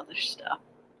all that other stuff.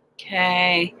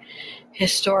 Okay.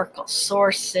 Historical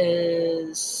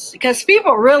sources, because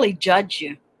people really judge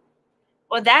you.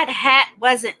 Well, that hat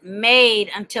wasn't made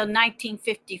until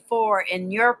 1954,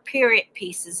 and your period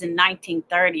pieces in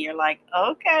 1930. You're like,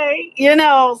 okay, you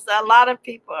know, so a lot of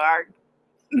people are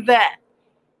that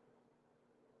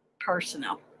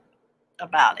personal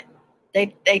about it.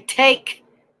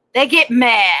 They get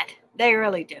mad. They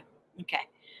really do. Okay.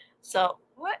 So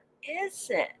what is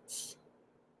it?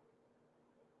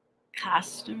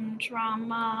 Costume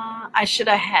drama. I should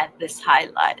have had this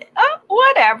highlighted. Oh,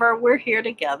 whatever. We're here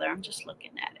together. I'm just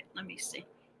looking at it. Let me see.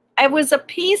 It was a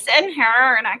piece in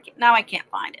her, and now I can't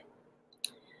find it.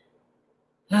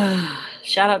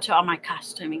 Shout out to all my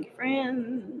costuming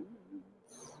friends.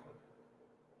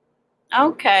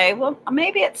 Okay, well,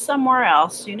 maybe it's somewhere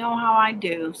else. You know how I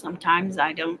do. Sometimes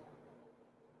I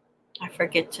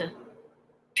forget to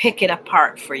pick it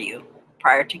apart for you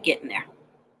prior to getting there.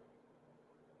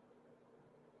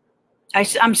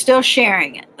 I'm still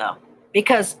sharing it, though,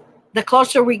 because the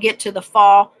closer we get to the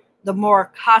fall, the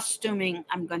more costuming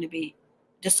I'm going to be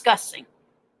discussing,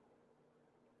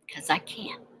 because I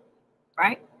can,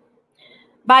 right?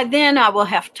 By then, I will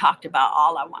have talked about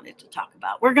all I wanted to talk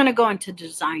about. We're going to go into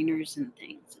designers and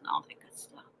things and all that good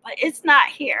stuff, but it's not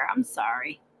here. I'm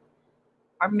sorry.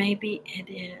 Or maybe it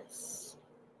is.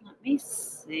 Let me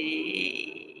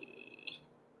see.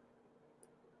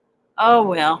 Oh,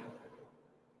 well.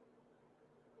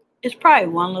 It's probably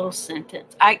one little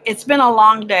sentence. It's been a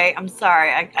long day. I'm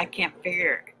sorry. I can't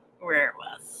figure where it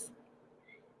was.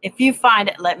 If you find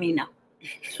it, let me know.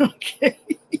 Okay.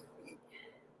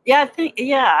 Yeah,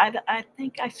 I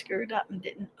think I screwed up and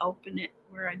didn't open it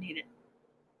where I needed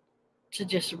to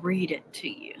just read it to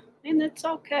you. And it's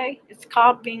okay. It's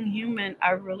called being human.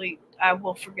 I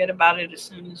will forget about it as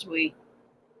soon as we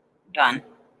done.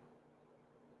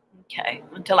 Okay.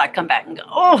 Until I come back and go,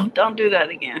 oh, don't do that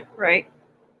again, right?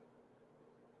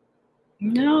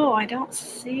 No, I don't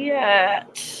see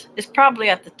it. It's probably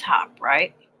at the top,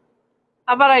 right?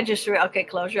 How about I just read? Okay,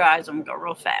 close your eyes. I'm going to go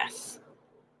real fast.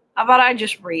 How about I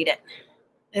just read it?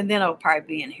 And then it'll probably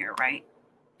be in here, right?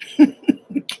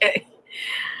 Okay.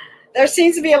 There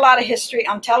seems to be a lot of history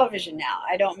on television now.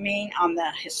 I don't mean on the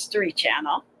History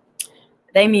Channel.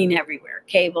 They mean everywhere.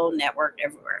 Cable, network,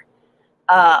 everywhere.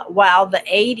 While the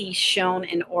 80s shown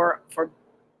in or for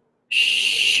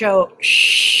show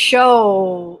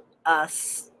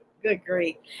us, good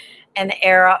grief, an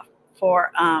era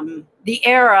for the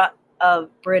era of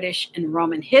British and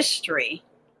Roman history.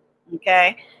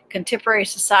 Okay, contemporary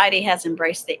society has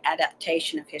embraced the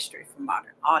adaptation of history for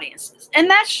modern audiences, and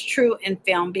that's true in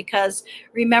film, because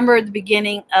remember the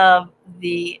beginning of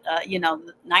the the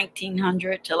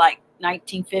 1900 to like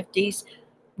 1950s,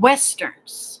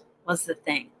 westerns was the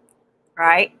thing,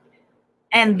 right?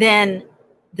 And then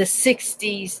the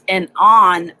 60s and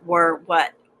on were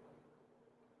what?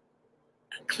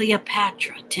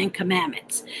 Cleopatra, 10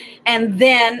 Commandments, and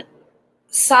then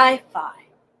sci-fi,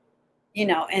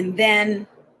 and then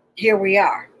here we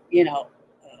are,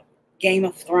 Game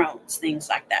of Thrones, things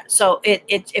like that. So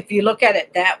if you look at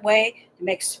it that way, it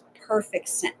makes perfect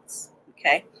sense.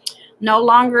 Okay, no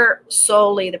longer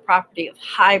solely the property of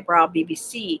highbrow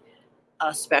BBC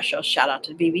special. Shout out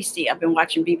to the BBC. I've been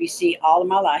watching BBC all of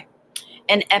my life.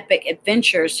 And epic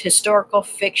adventures, historical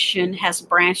fiction has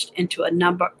branched into a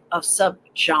number of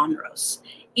subgenres,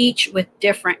 each with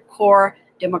different core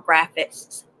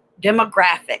demographics,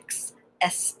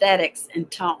 aesthetics,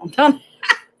 and tone.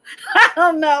 I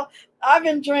don't know. I've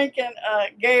been drinking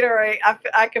Gatorade.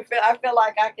 I feel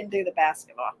like I can do the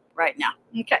basketball right now.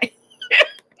 Okay.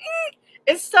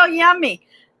 It's so yummy.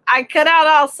 I cut out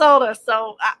all soda,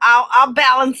 so I'll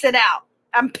balance it out.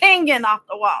 I'm pinging off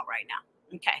the wall right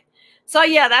now. Okay. So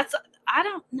yeah, I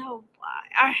don't know why.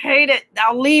 I hate it.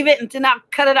 I'll leave it until I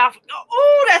cut it off.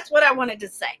 Oh, that's what I wanted to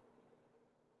say.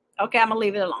 Okay, I'm going to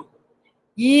leave it alone.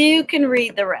 You can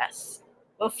read the rest.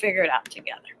 We'll figure it out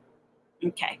together.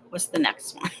 Okay, what's the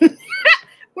next one?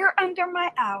 We're under my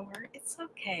hour. It's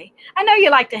okay. I know you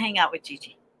like to hang out with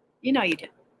Gigi. You know you do.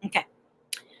 Okay.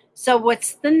 So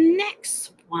what's the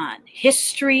next one?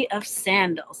 History of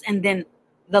sandals. And then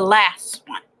the last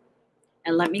one.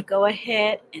 And let me go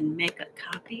ahead and make a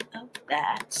copy of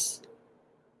that.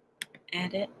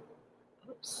 Edit.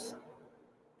 Oops.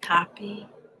 Copy.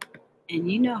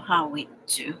 And you know how we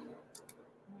do.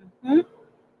 You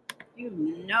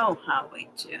know how we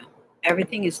do.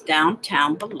 Everything is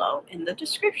downtown below in the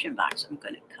description box. I'm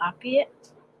going to copy it.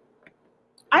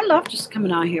 I love just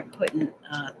coming out here putting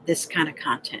this kind of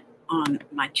content on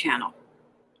my channel.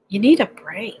 You need a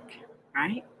break,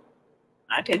 right?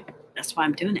 I do. That's why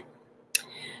I'm doing it.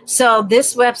 So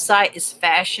this website is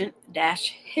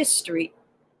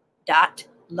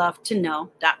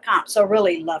fashion-history.lovetoknow.com. So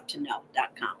really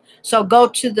lovetoknow.com. So go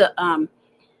to the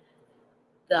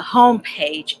home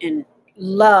page and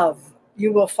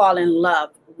you will fall in love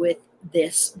with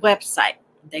this website.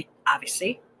 They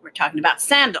obviously, we're talking about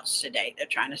sandals today. They're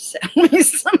trying to sell me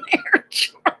some Air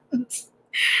Jordans.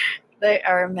 They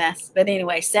are a mess. But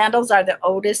anyway, sandals are the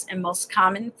oldest and most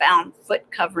common found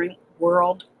foot covering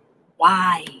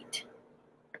worldwide.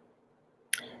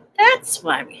 That's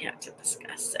why we have to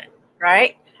discuss it,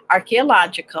 right?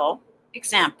 Archaeological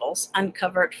examples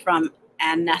uncovered from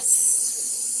Anasazi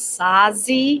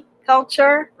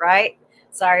culture, right?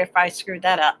 Sorry if I screwed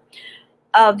that up.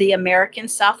 Of the American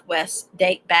Southwest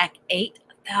date back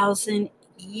 8,000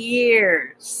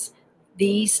 years.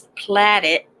 These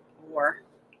plaited or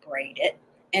braided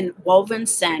and woven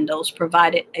sandals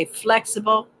provided a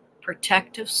flexible,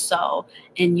 protective sole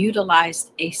and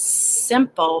utilized a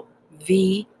simple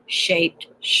V-shaped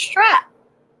strap.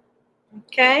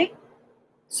 Okay?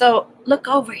 So look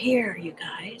over here, you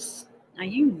guys. Now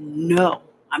you know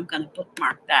I'm going to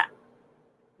bookmark that.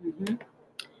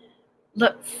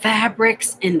 Look,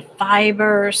 fabrics and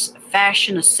fibers,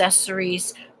 fashion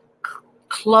accessories,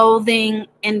 clothing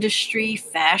industry,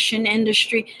 fashion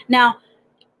industry. Now,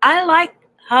 I like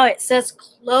how it says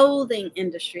clothing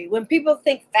industry. When people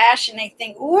think fashion, they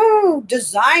think, ooh,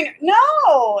 designer.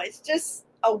 No, it's just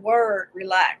a word.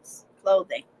 Relax.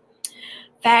 Clothing.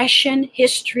 Fashion,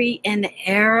 history, and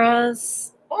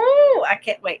eras. Oh, I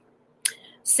can't wait.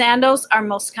 Sandals are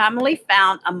most commonly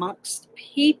found amongst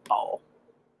people,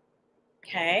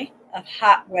 okay, of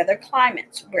hot weather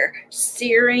climates where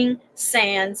searing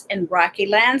sands and rocky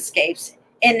landscapes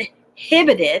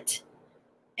inhabited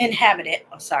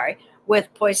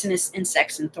with poisonous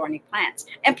insects and thorny plants.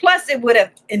 And plus it would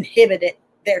have inhibited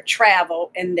their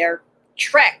travel and their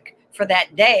trek for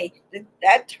that day.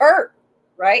 That hurt,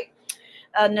 right?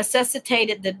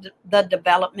 Necessitated the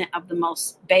development of the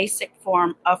most basic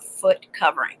form of foot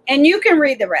covering. And you can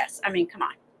read the rest. I mean, come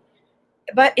on.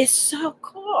 But it's so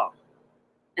cool.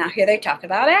 Now here they talk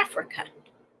about Africa.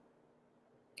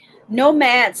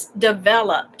 Nomads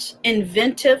developed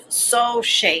inventive sole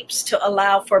shapes to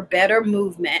allow for better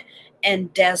movement in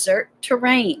desert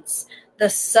terrains. The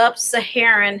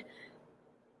sub-Saharan,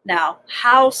 now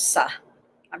Hausa,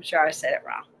 I'm sure I said it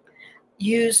wrong,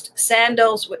 used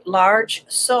sandals with large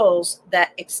soles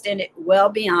that extended well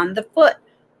beyond the foot,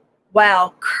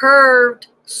 while curved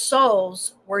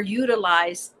soles were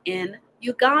utilized in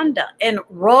Uganda and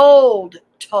rolled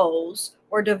toes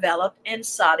were developed in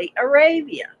Saudi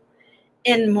Arabia.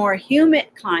 In more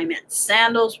humid climates,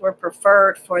 sandals were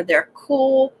preferred for their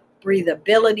cool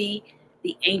breathability.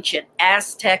 The ancient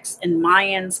Aztecs and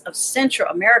Mayans of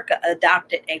Central America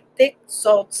adopted a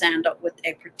thick-soled sandal with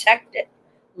a protected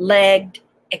legged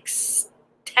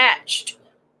attached.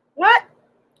 What?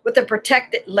 With a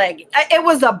protected leg. It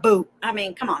was a boot. I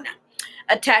mean, come on now.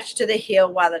 Attached to the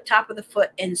heel while the top of the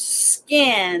foot and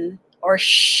skin or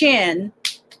shin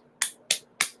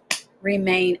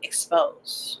remain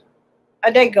exposed.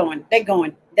 They going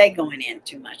in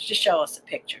too much to show us a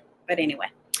picture. But anyway,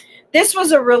 this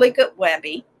was a really good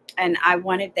Webby, and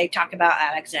they talk about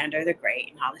Alexander the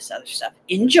Great and all this other stuff.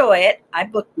 Enjoy it. I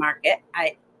bookmark it.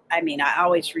 I mean, I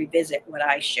always revisit what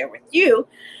I share with you,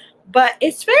 but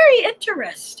it's very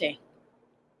interesting,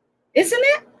 isn't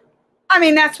it? I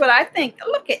mean, that's what I think.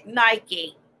 Look at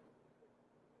Nike.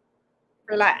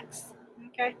 Relax.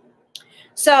 Okay.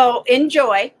 So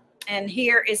enjoy. And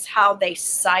here is how they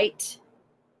cite,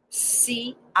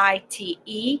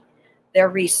 C-I-T-E, their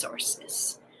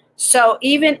resources. So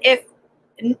even if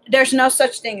there's no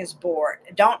such thing as bored,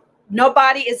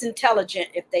 nobody is intelligent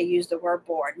if they use the word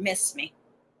bored. Miss me.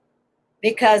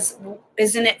 Because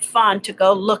isn't it fun to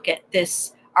go look at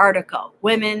this article,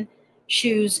 Women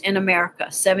Shoes in America,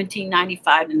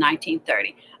 1795 to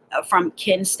 1930, from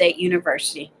Kent State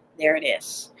University. There it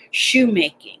is.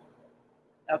 shoemaking.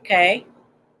 Okay,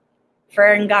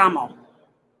 Ferragamo.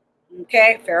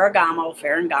 Okay,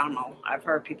 Ferragamo. I've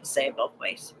heard people say it both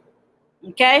ways.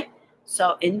 Okay,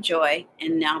 so enjoy.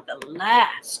 And now the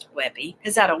last Webby,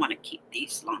 because I don't want to keep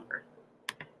these longer.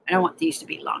 I don't want these to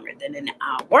be longer than an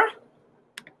hour.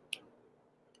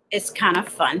 It's kind of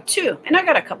fun too. And I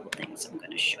got a couple things I'm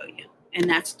going to show you. And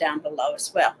that's down below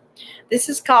as well. This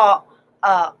is called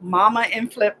Mama in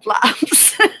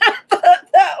Flip-Flops.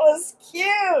 That was cute.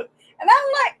 And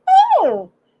I'm like, oh.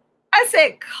 I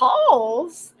said,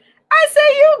 Coles? I said,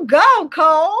 you go,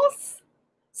 Coles.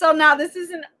 So now this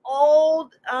is an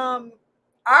old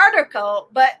article,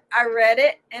 but I read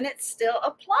it and it still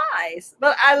applies.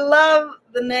 But I love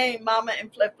the name Mama in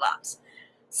Flip-Flops.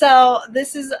 So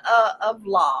this is a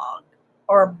vlog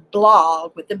or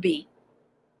blog with a B.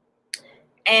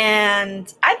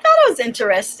 And I thought it was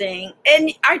interesting.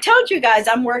 And I told you guys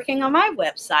I'm working on my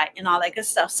website and all that good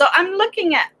stuff. So I'm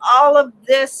looking at all of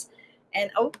this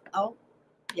and oh,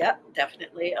 yep,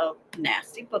 definitely a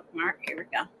nasty bookmark. Here we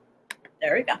go.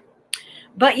 There we go.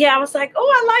 But yeah, I was like, oh,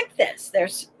 I like this.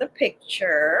 There's the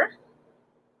picture.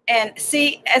 And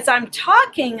see, as I'm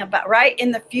talking about, right,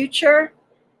 in the future,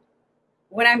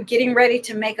 when I'm getting ready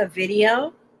to make a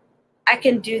video, I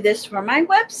can do this for my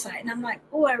website. And I'm like,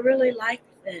 oh, I really like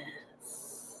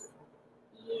this.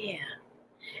 Yeah.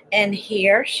 And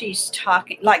here she's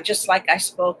talking, like just like I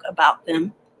spoke about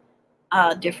them,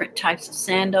 different types of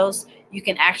sandals. You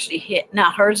can actually hit,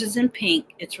 now hers is in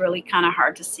pink. It's really kind of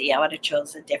hard to see. I would have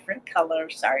chose a different color.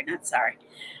 Sorry, not sorry.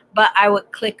 But I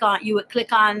would click on, you would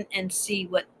click on and see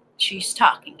what she's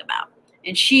talking about.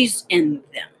 And she's in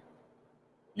them.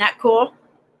 Not cool?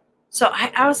 So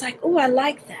I was like, oh, I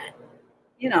like that.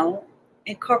 You know,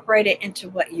 incorporate it into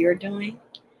what you're doing.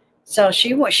 So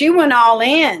she went all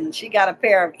in. She got a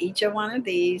pair of each of one of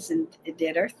these and it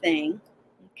did her thing.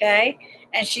 Okay.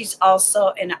 And she's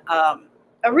also in a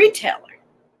retailer.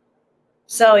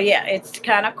 So yeah, it's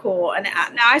kind of cool. And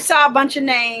now I saw a bunch of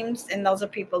names and those are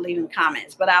people leaving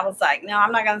comments, but I was like, no,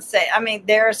 I'm not going to say, I mean,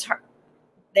 there's her,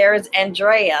 there's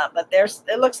Andrea, but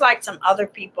it looks like some other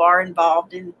people are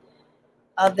involved in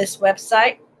this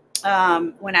website.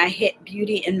 When I hit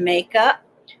beauty and makeup,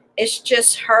 it's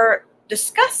just her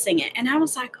discussing it. And I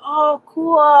was like, oh,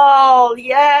 cool.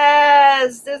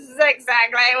 Yes, this is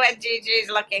exactly what Gigi's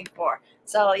looking for.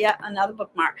 So yeah, another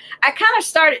bookmark. I kind of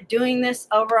started doing this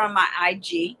over on my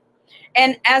IG.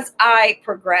 And as I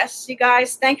progress, you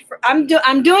guys, thank you for, I'm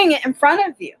doing it in front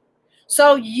of you.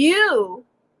 So you,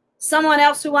 someone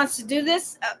else who wants to do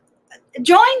this,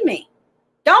 join me.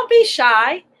 Don't be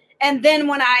shy. And then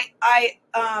when I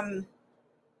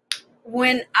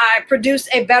produce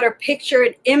a better picture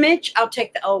and image, I'll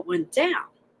take the old one down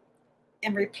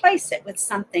and replace it with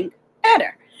something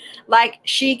better. Like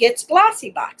she gets glossy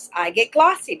box, I get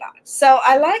glossy box. So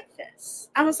I like this.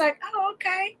 I was like, oh,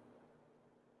 okay.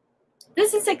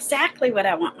 This is exactly what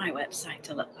I want my website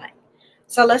to look like.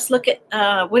 So let's look at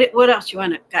what else you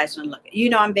guys want to look at. You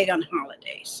know I'm big on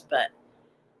holidays, but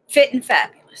fit and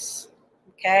fabulous.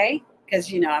 Okay?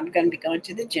 Because, you know, I'm going to be going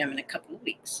to the gym in a couple of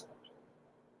weeks.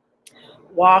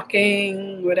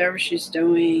 Walking, whatever she's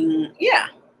doing. Yeah.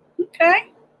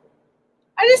 Okay.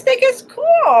 I just think it's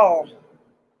cool.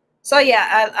 So,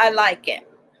 yeah, I like it.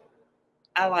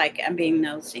 I like it. I'm being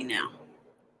nosy now.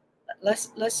 But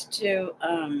let's do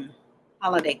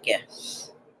holiday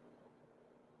gifts.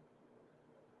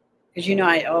 Because, you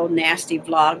know, nasty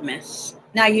Vlogmas.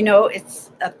 Now, you know, it's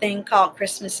a thing called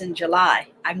Christmas in July.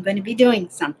 I'm going to be doing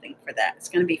something for that. It's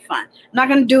going to be fun. I'm not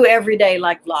going to do every day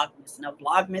like Vlogmas. No,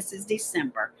 Vlogmas is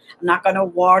December. I'm not going to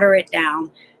water it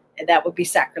down. That would be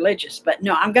sacrilegious. But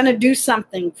no, I'm going to do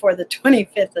something for the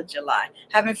 25th of July.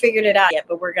 Haven't figured it out yet,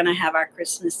 but we're going to have our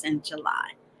Christmas in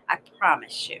July. I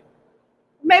promise you.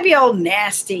 Maybe old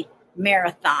nasty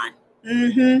marathon.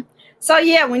 So,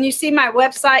 yeah, when you see my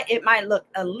website, it might look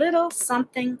a little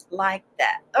something like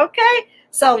that. Okay?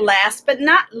 So, last but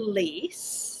not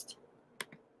least,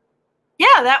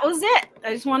 yeah, that was it.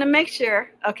 I just want to make sure.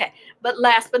 Okay. But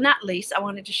last but not least, I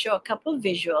wanted to show a couple of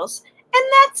visuals. And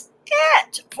that's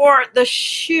it for the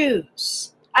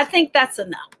shoes. I think that's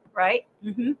enough, right?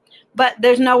 But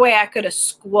there's no way I could have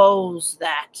squozed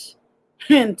that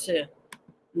into,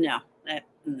 no.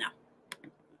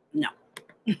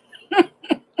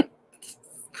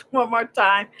 One more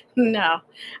time. No.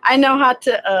 I know how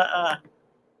to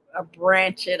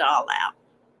branch it all out.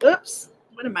 Oops.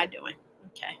 What am I doing?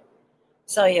 Okay.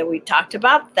 So, yeah, we talked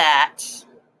about that.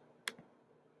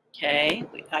 Okay.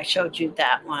 I showed you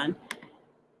that one.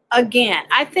 Again,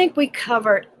 I think we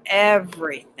covered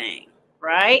everything,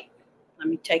 right? Let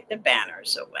me take the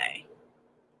banners away.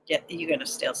 you're going to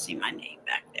still see my name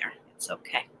back there. It's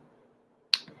okay.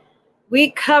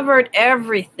 We covered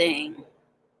everything,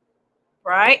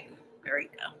 right? There we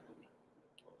go.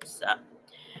 Pull this up.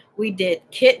 We did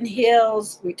Kitten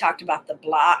Hills. We talked about the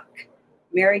block.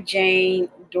 Mary Jane,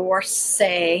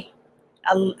 Dorsey.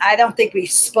 I don't think we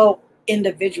spoke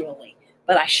individually,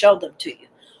 but I showed them to you.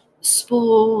 The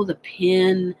spool, the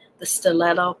pin, the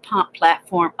stiletto, pump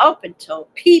platform, open toe,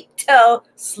 peep toe,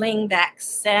 slingback,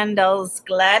 sandals,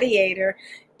 gladiator,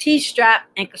 T-strap,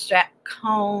 ankle strap,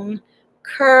 cone,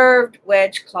 curved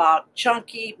wedge claw,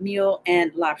 chunky, mule,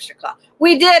 and lobster claw.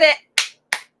 We did it.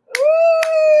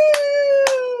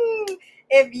 Woo!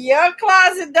 If your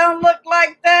closet don't look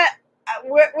like that,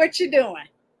 what you doing?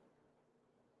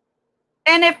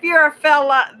 And if you're a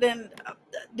fella, then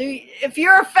if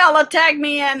you're a fella, tag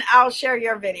me in. I'll share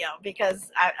your video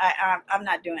because I'm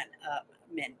not doing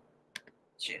men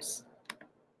shoes.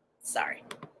 Sorry,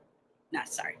 not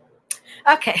sorry.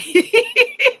 Okay,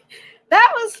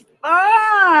 that was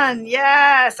fun.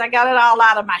 Yes, I got it all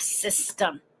out of my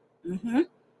system. All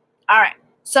right.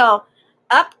 So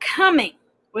upcoming.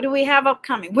 What do we have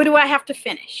upcoming? What do I have to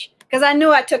finish? Because I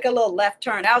knew I took a little left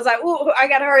turn. I was like, ooh, I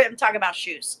got to hurry up and talk about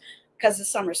shoes because the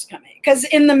summer's coming. Because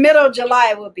in the middle of July,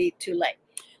 it will be too late.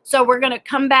 So we're going to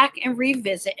come back and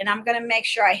revisit, and I'm going to make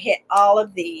sure I hit all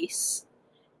of these.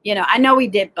 You know, I know we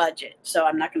did budget, so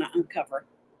I'm not going to uncover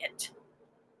it.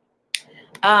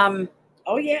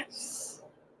 Oh, yes.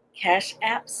 Cash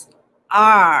apps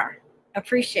are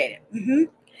appreciated.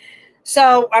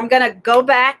 So I'm going to go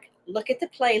back, look at the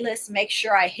playlist, make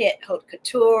sure I hit haute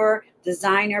couture,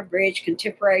 designer, bridge,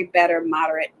 contemporary, better,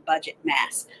 moderate, budget,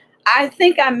 mass. I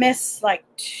think I missed like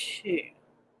 2,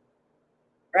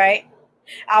 right?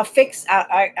 I'll fix,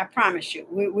 I promise you,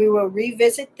 we will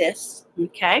revisit this,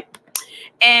 okay?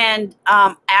 And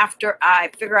after I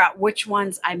figure out which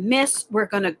ones I missed, we're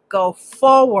going to go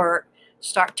forward,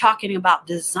 start talking about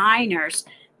designers.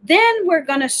 Then we're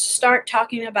going to start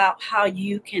talking about how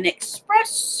you can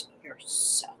express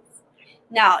yourself.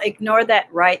 Now, ignore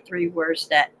that write 3 words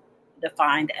that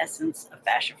define the essence of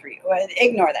fashion for you.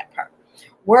 Ignore that part.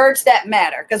 Words that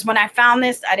matter. Because when I found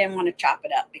this, I didn't want to chop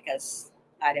it up because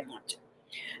I didn't want to.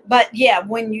 But yeah,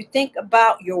 when you think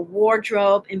about your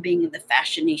wardrobe and being the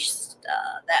fashionista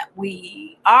that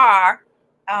we are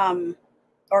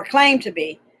or claim to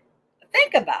be,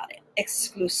 think about it.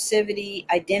 Exclusivity,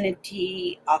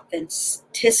 identity,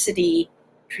 authenticity,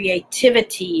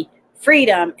 creativity,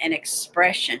 freedom, and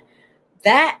expression.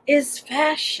 That is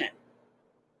fashion.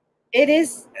 It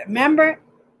is, remember,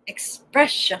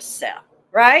 express yourself,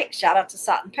 right? Shout out to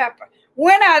Salt and Pepper.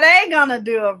 When are they going to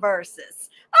do a versus?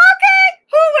 Okay,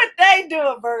 who would they do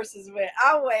a versus with?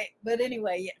 I'll wait. But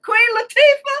anyway, yeah. Queen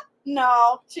Latifah?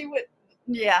 No, she would.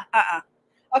 Yeah,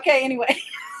 Okay, anyway.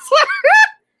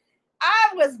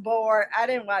 I was bored. I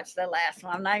didn't watch the last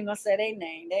one. I'm not even going to say their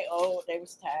name. They old. They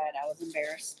was tired. I was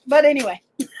embarrassed. But anyway,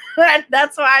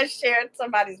 that's why I shared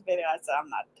somebody's video. I said, I'm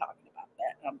not talking about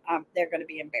that. They're going to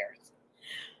be embarrassed.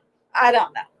 I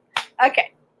don't know.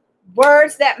 Okay.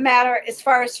 Words that matter as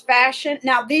far as fashion.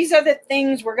 Now, these are the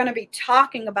things we're going to be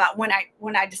talking about when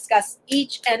I discuss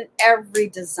each and every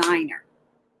designer.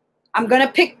 I'm going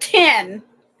to pick 10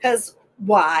 because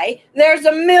why? There's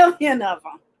a million of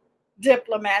them.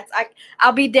 Diplomats.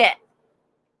 I'll be dead.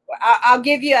 I'll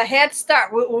give you a head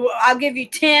start. I'll give you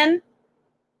 10.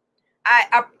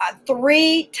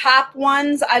 3 top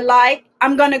ones I like.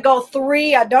 I'm going to go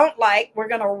 3 I don't like. We're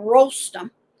going to roast them.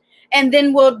 And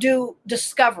then we'll do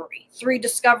discovery. 3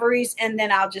 discoveries. And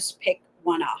then I'll just pick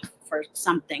one off for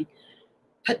something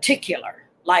particular.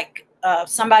 Like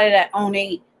somebody that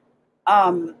only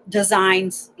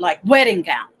designs like wedding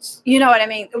gowns. You know what I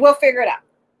mean? We'll figure it out.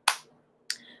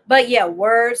 But yeah,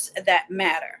 words that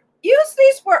matter. Use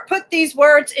these words. Put these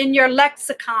words in your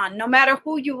lexicon, no matter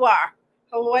who you are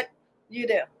or what you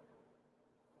do.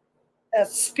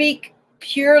 Speak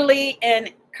purely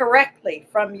and correctly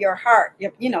from your heart.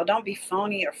 You know, don't be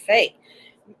phony or fake.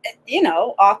 You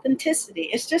know, authenticity.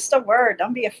 It's just a word.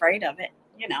 Don't be afraid of it.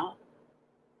 You know,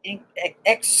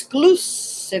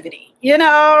 exclusivity. You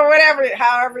know, whatever,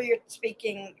 however you're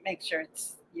speaking, make sure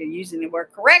you're using the word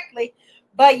correctly.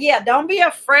 But yeah, don't be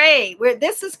afraid.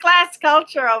 This is class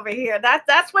culture over here.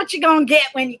 That's what you're gonna get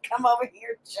when you come over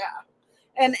here, child.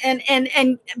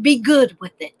 And be good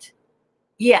with it.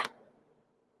 Yeah.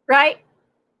 Right?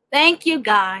 Thank you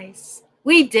guys.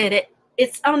 We did it.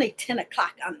 It's only 10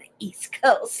 o'clock on the East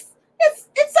Coast. It's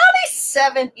only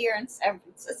 7 here in San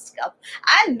Francisco.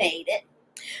 I made it.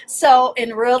 So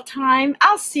in real time,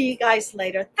 I'll see you guys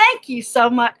later. Thank you so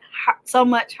much,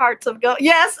 hearts of gold.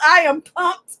 Yes, I am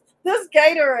pumped. This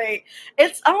Gatorade,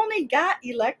 it's only got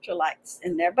electrolytes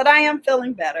in there, but I am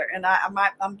feeling better, and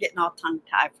I'm getting all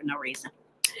tongue-tied for no reason.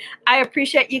 I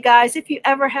appreciate you guys. If you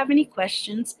ever have any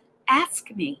questions,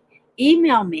 ask me,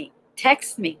 email me,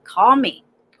 text me, call me,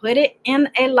 put it in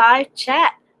a live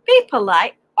chat. Be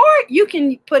polite, or you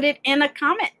can put it in a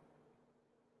comment,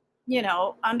 you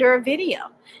know, under a video.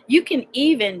 You can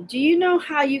even, do you know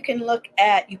how you can look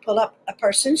at, you pull up a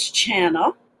person's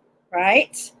channel,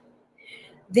 right?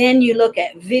 Then you look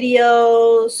at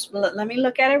videos. Well, let me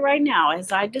look at it right now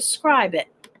as I describe it.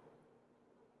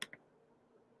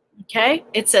 Okay,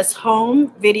 it says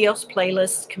home, videos,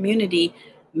 playlists, community,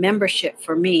 membership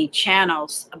for me,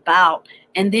 channels, about,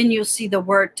 and then you'll see the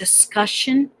word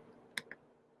discussion.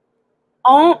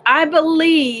 Oh, I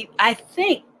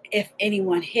think if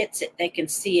anyone hits it, they can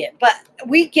see it, but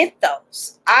we get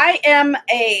those. I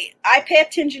pay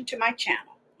attention to my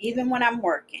channel, even when I'm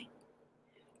working.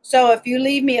 So if you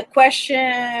leave me a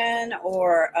question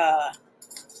or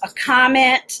a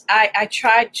comment, I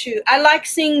like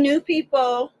seeing new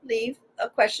people leave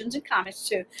questions and comments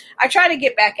too. I try to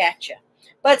get back at you.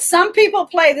 But some people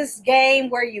play this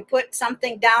game where you put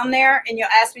something down there and you'll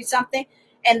ask me something,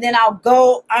 and then I'll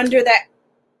go under that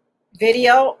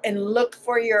video and look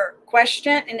for your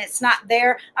question, and it's not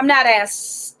there. I'm not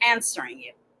answering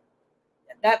you.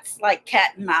 That's like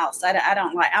cat and mouse. I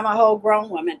don't like, I'm a whole grown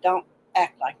woman. Don't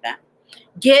act like that.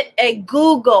 Get a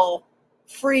Google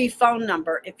free phone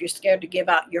number if you're scared to give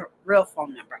out your real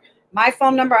phone number. My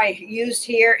phone number I used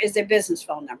here is a business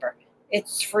phone number.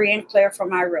 It's free and clear for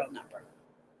my real number.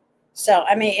 So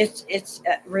I mean, it's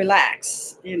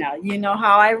relax. You know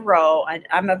how I roll.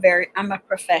 I'm a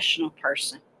professional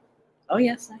person. Oh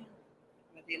yes, I am,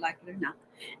 whether you like it or not.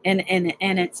 And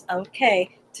it's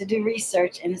okay to do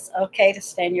research, and it's okay to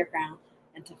stand your ground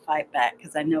and to fight back,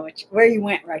 because I know where you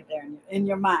went right there in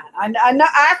your mind. I know,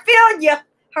 I feel you,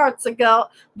 hearts of gold,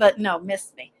 but no,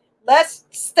 miss me. Let's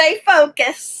stay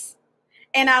focused,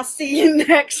 and I'll see you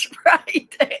next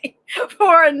Friday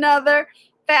for another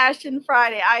Fashion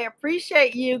Friday. I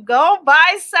appreciate you. Go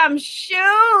buy some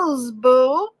shoes,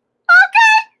 boo.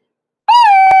 Okay.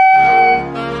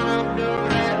 Bye.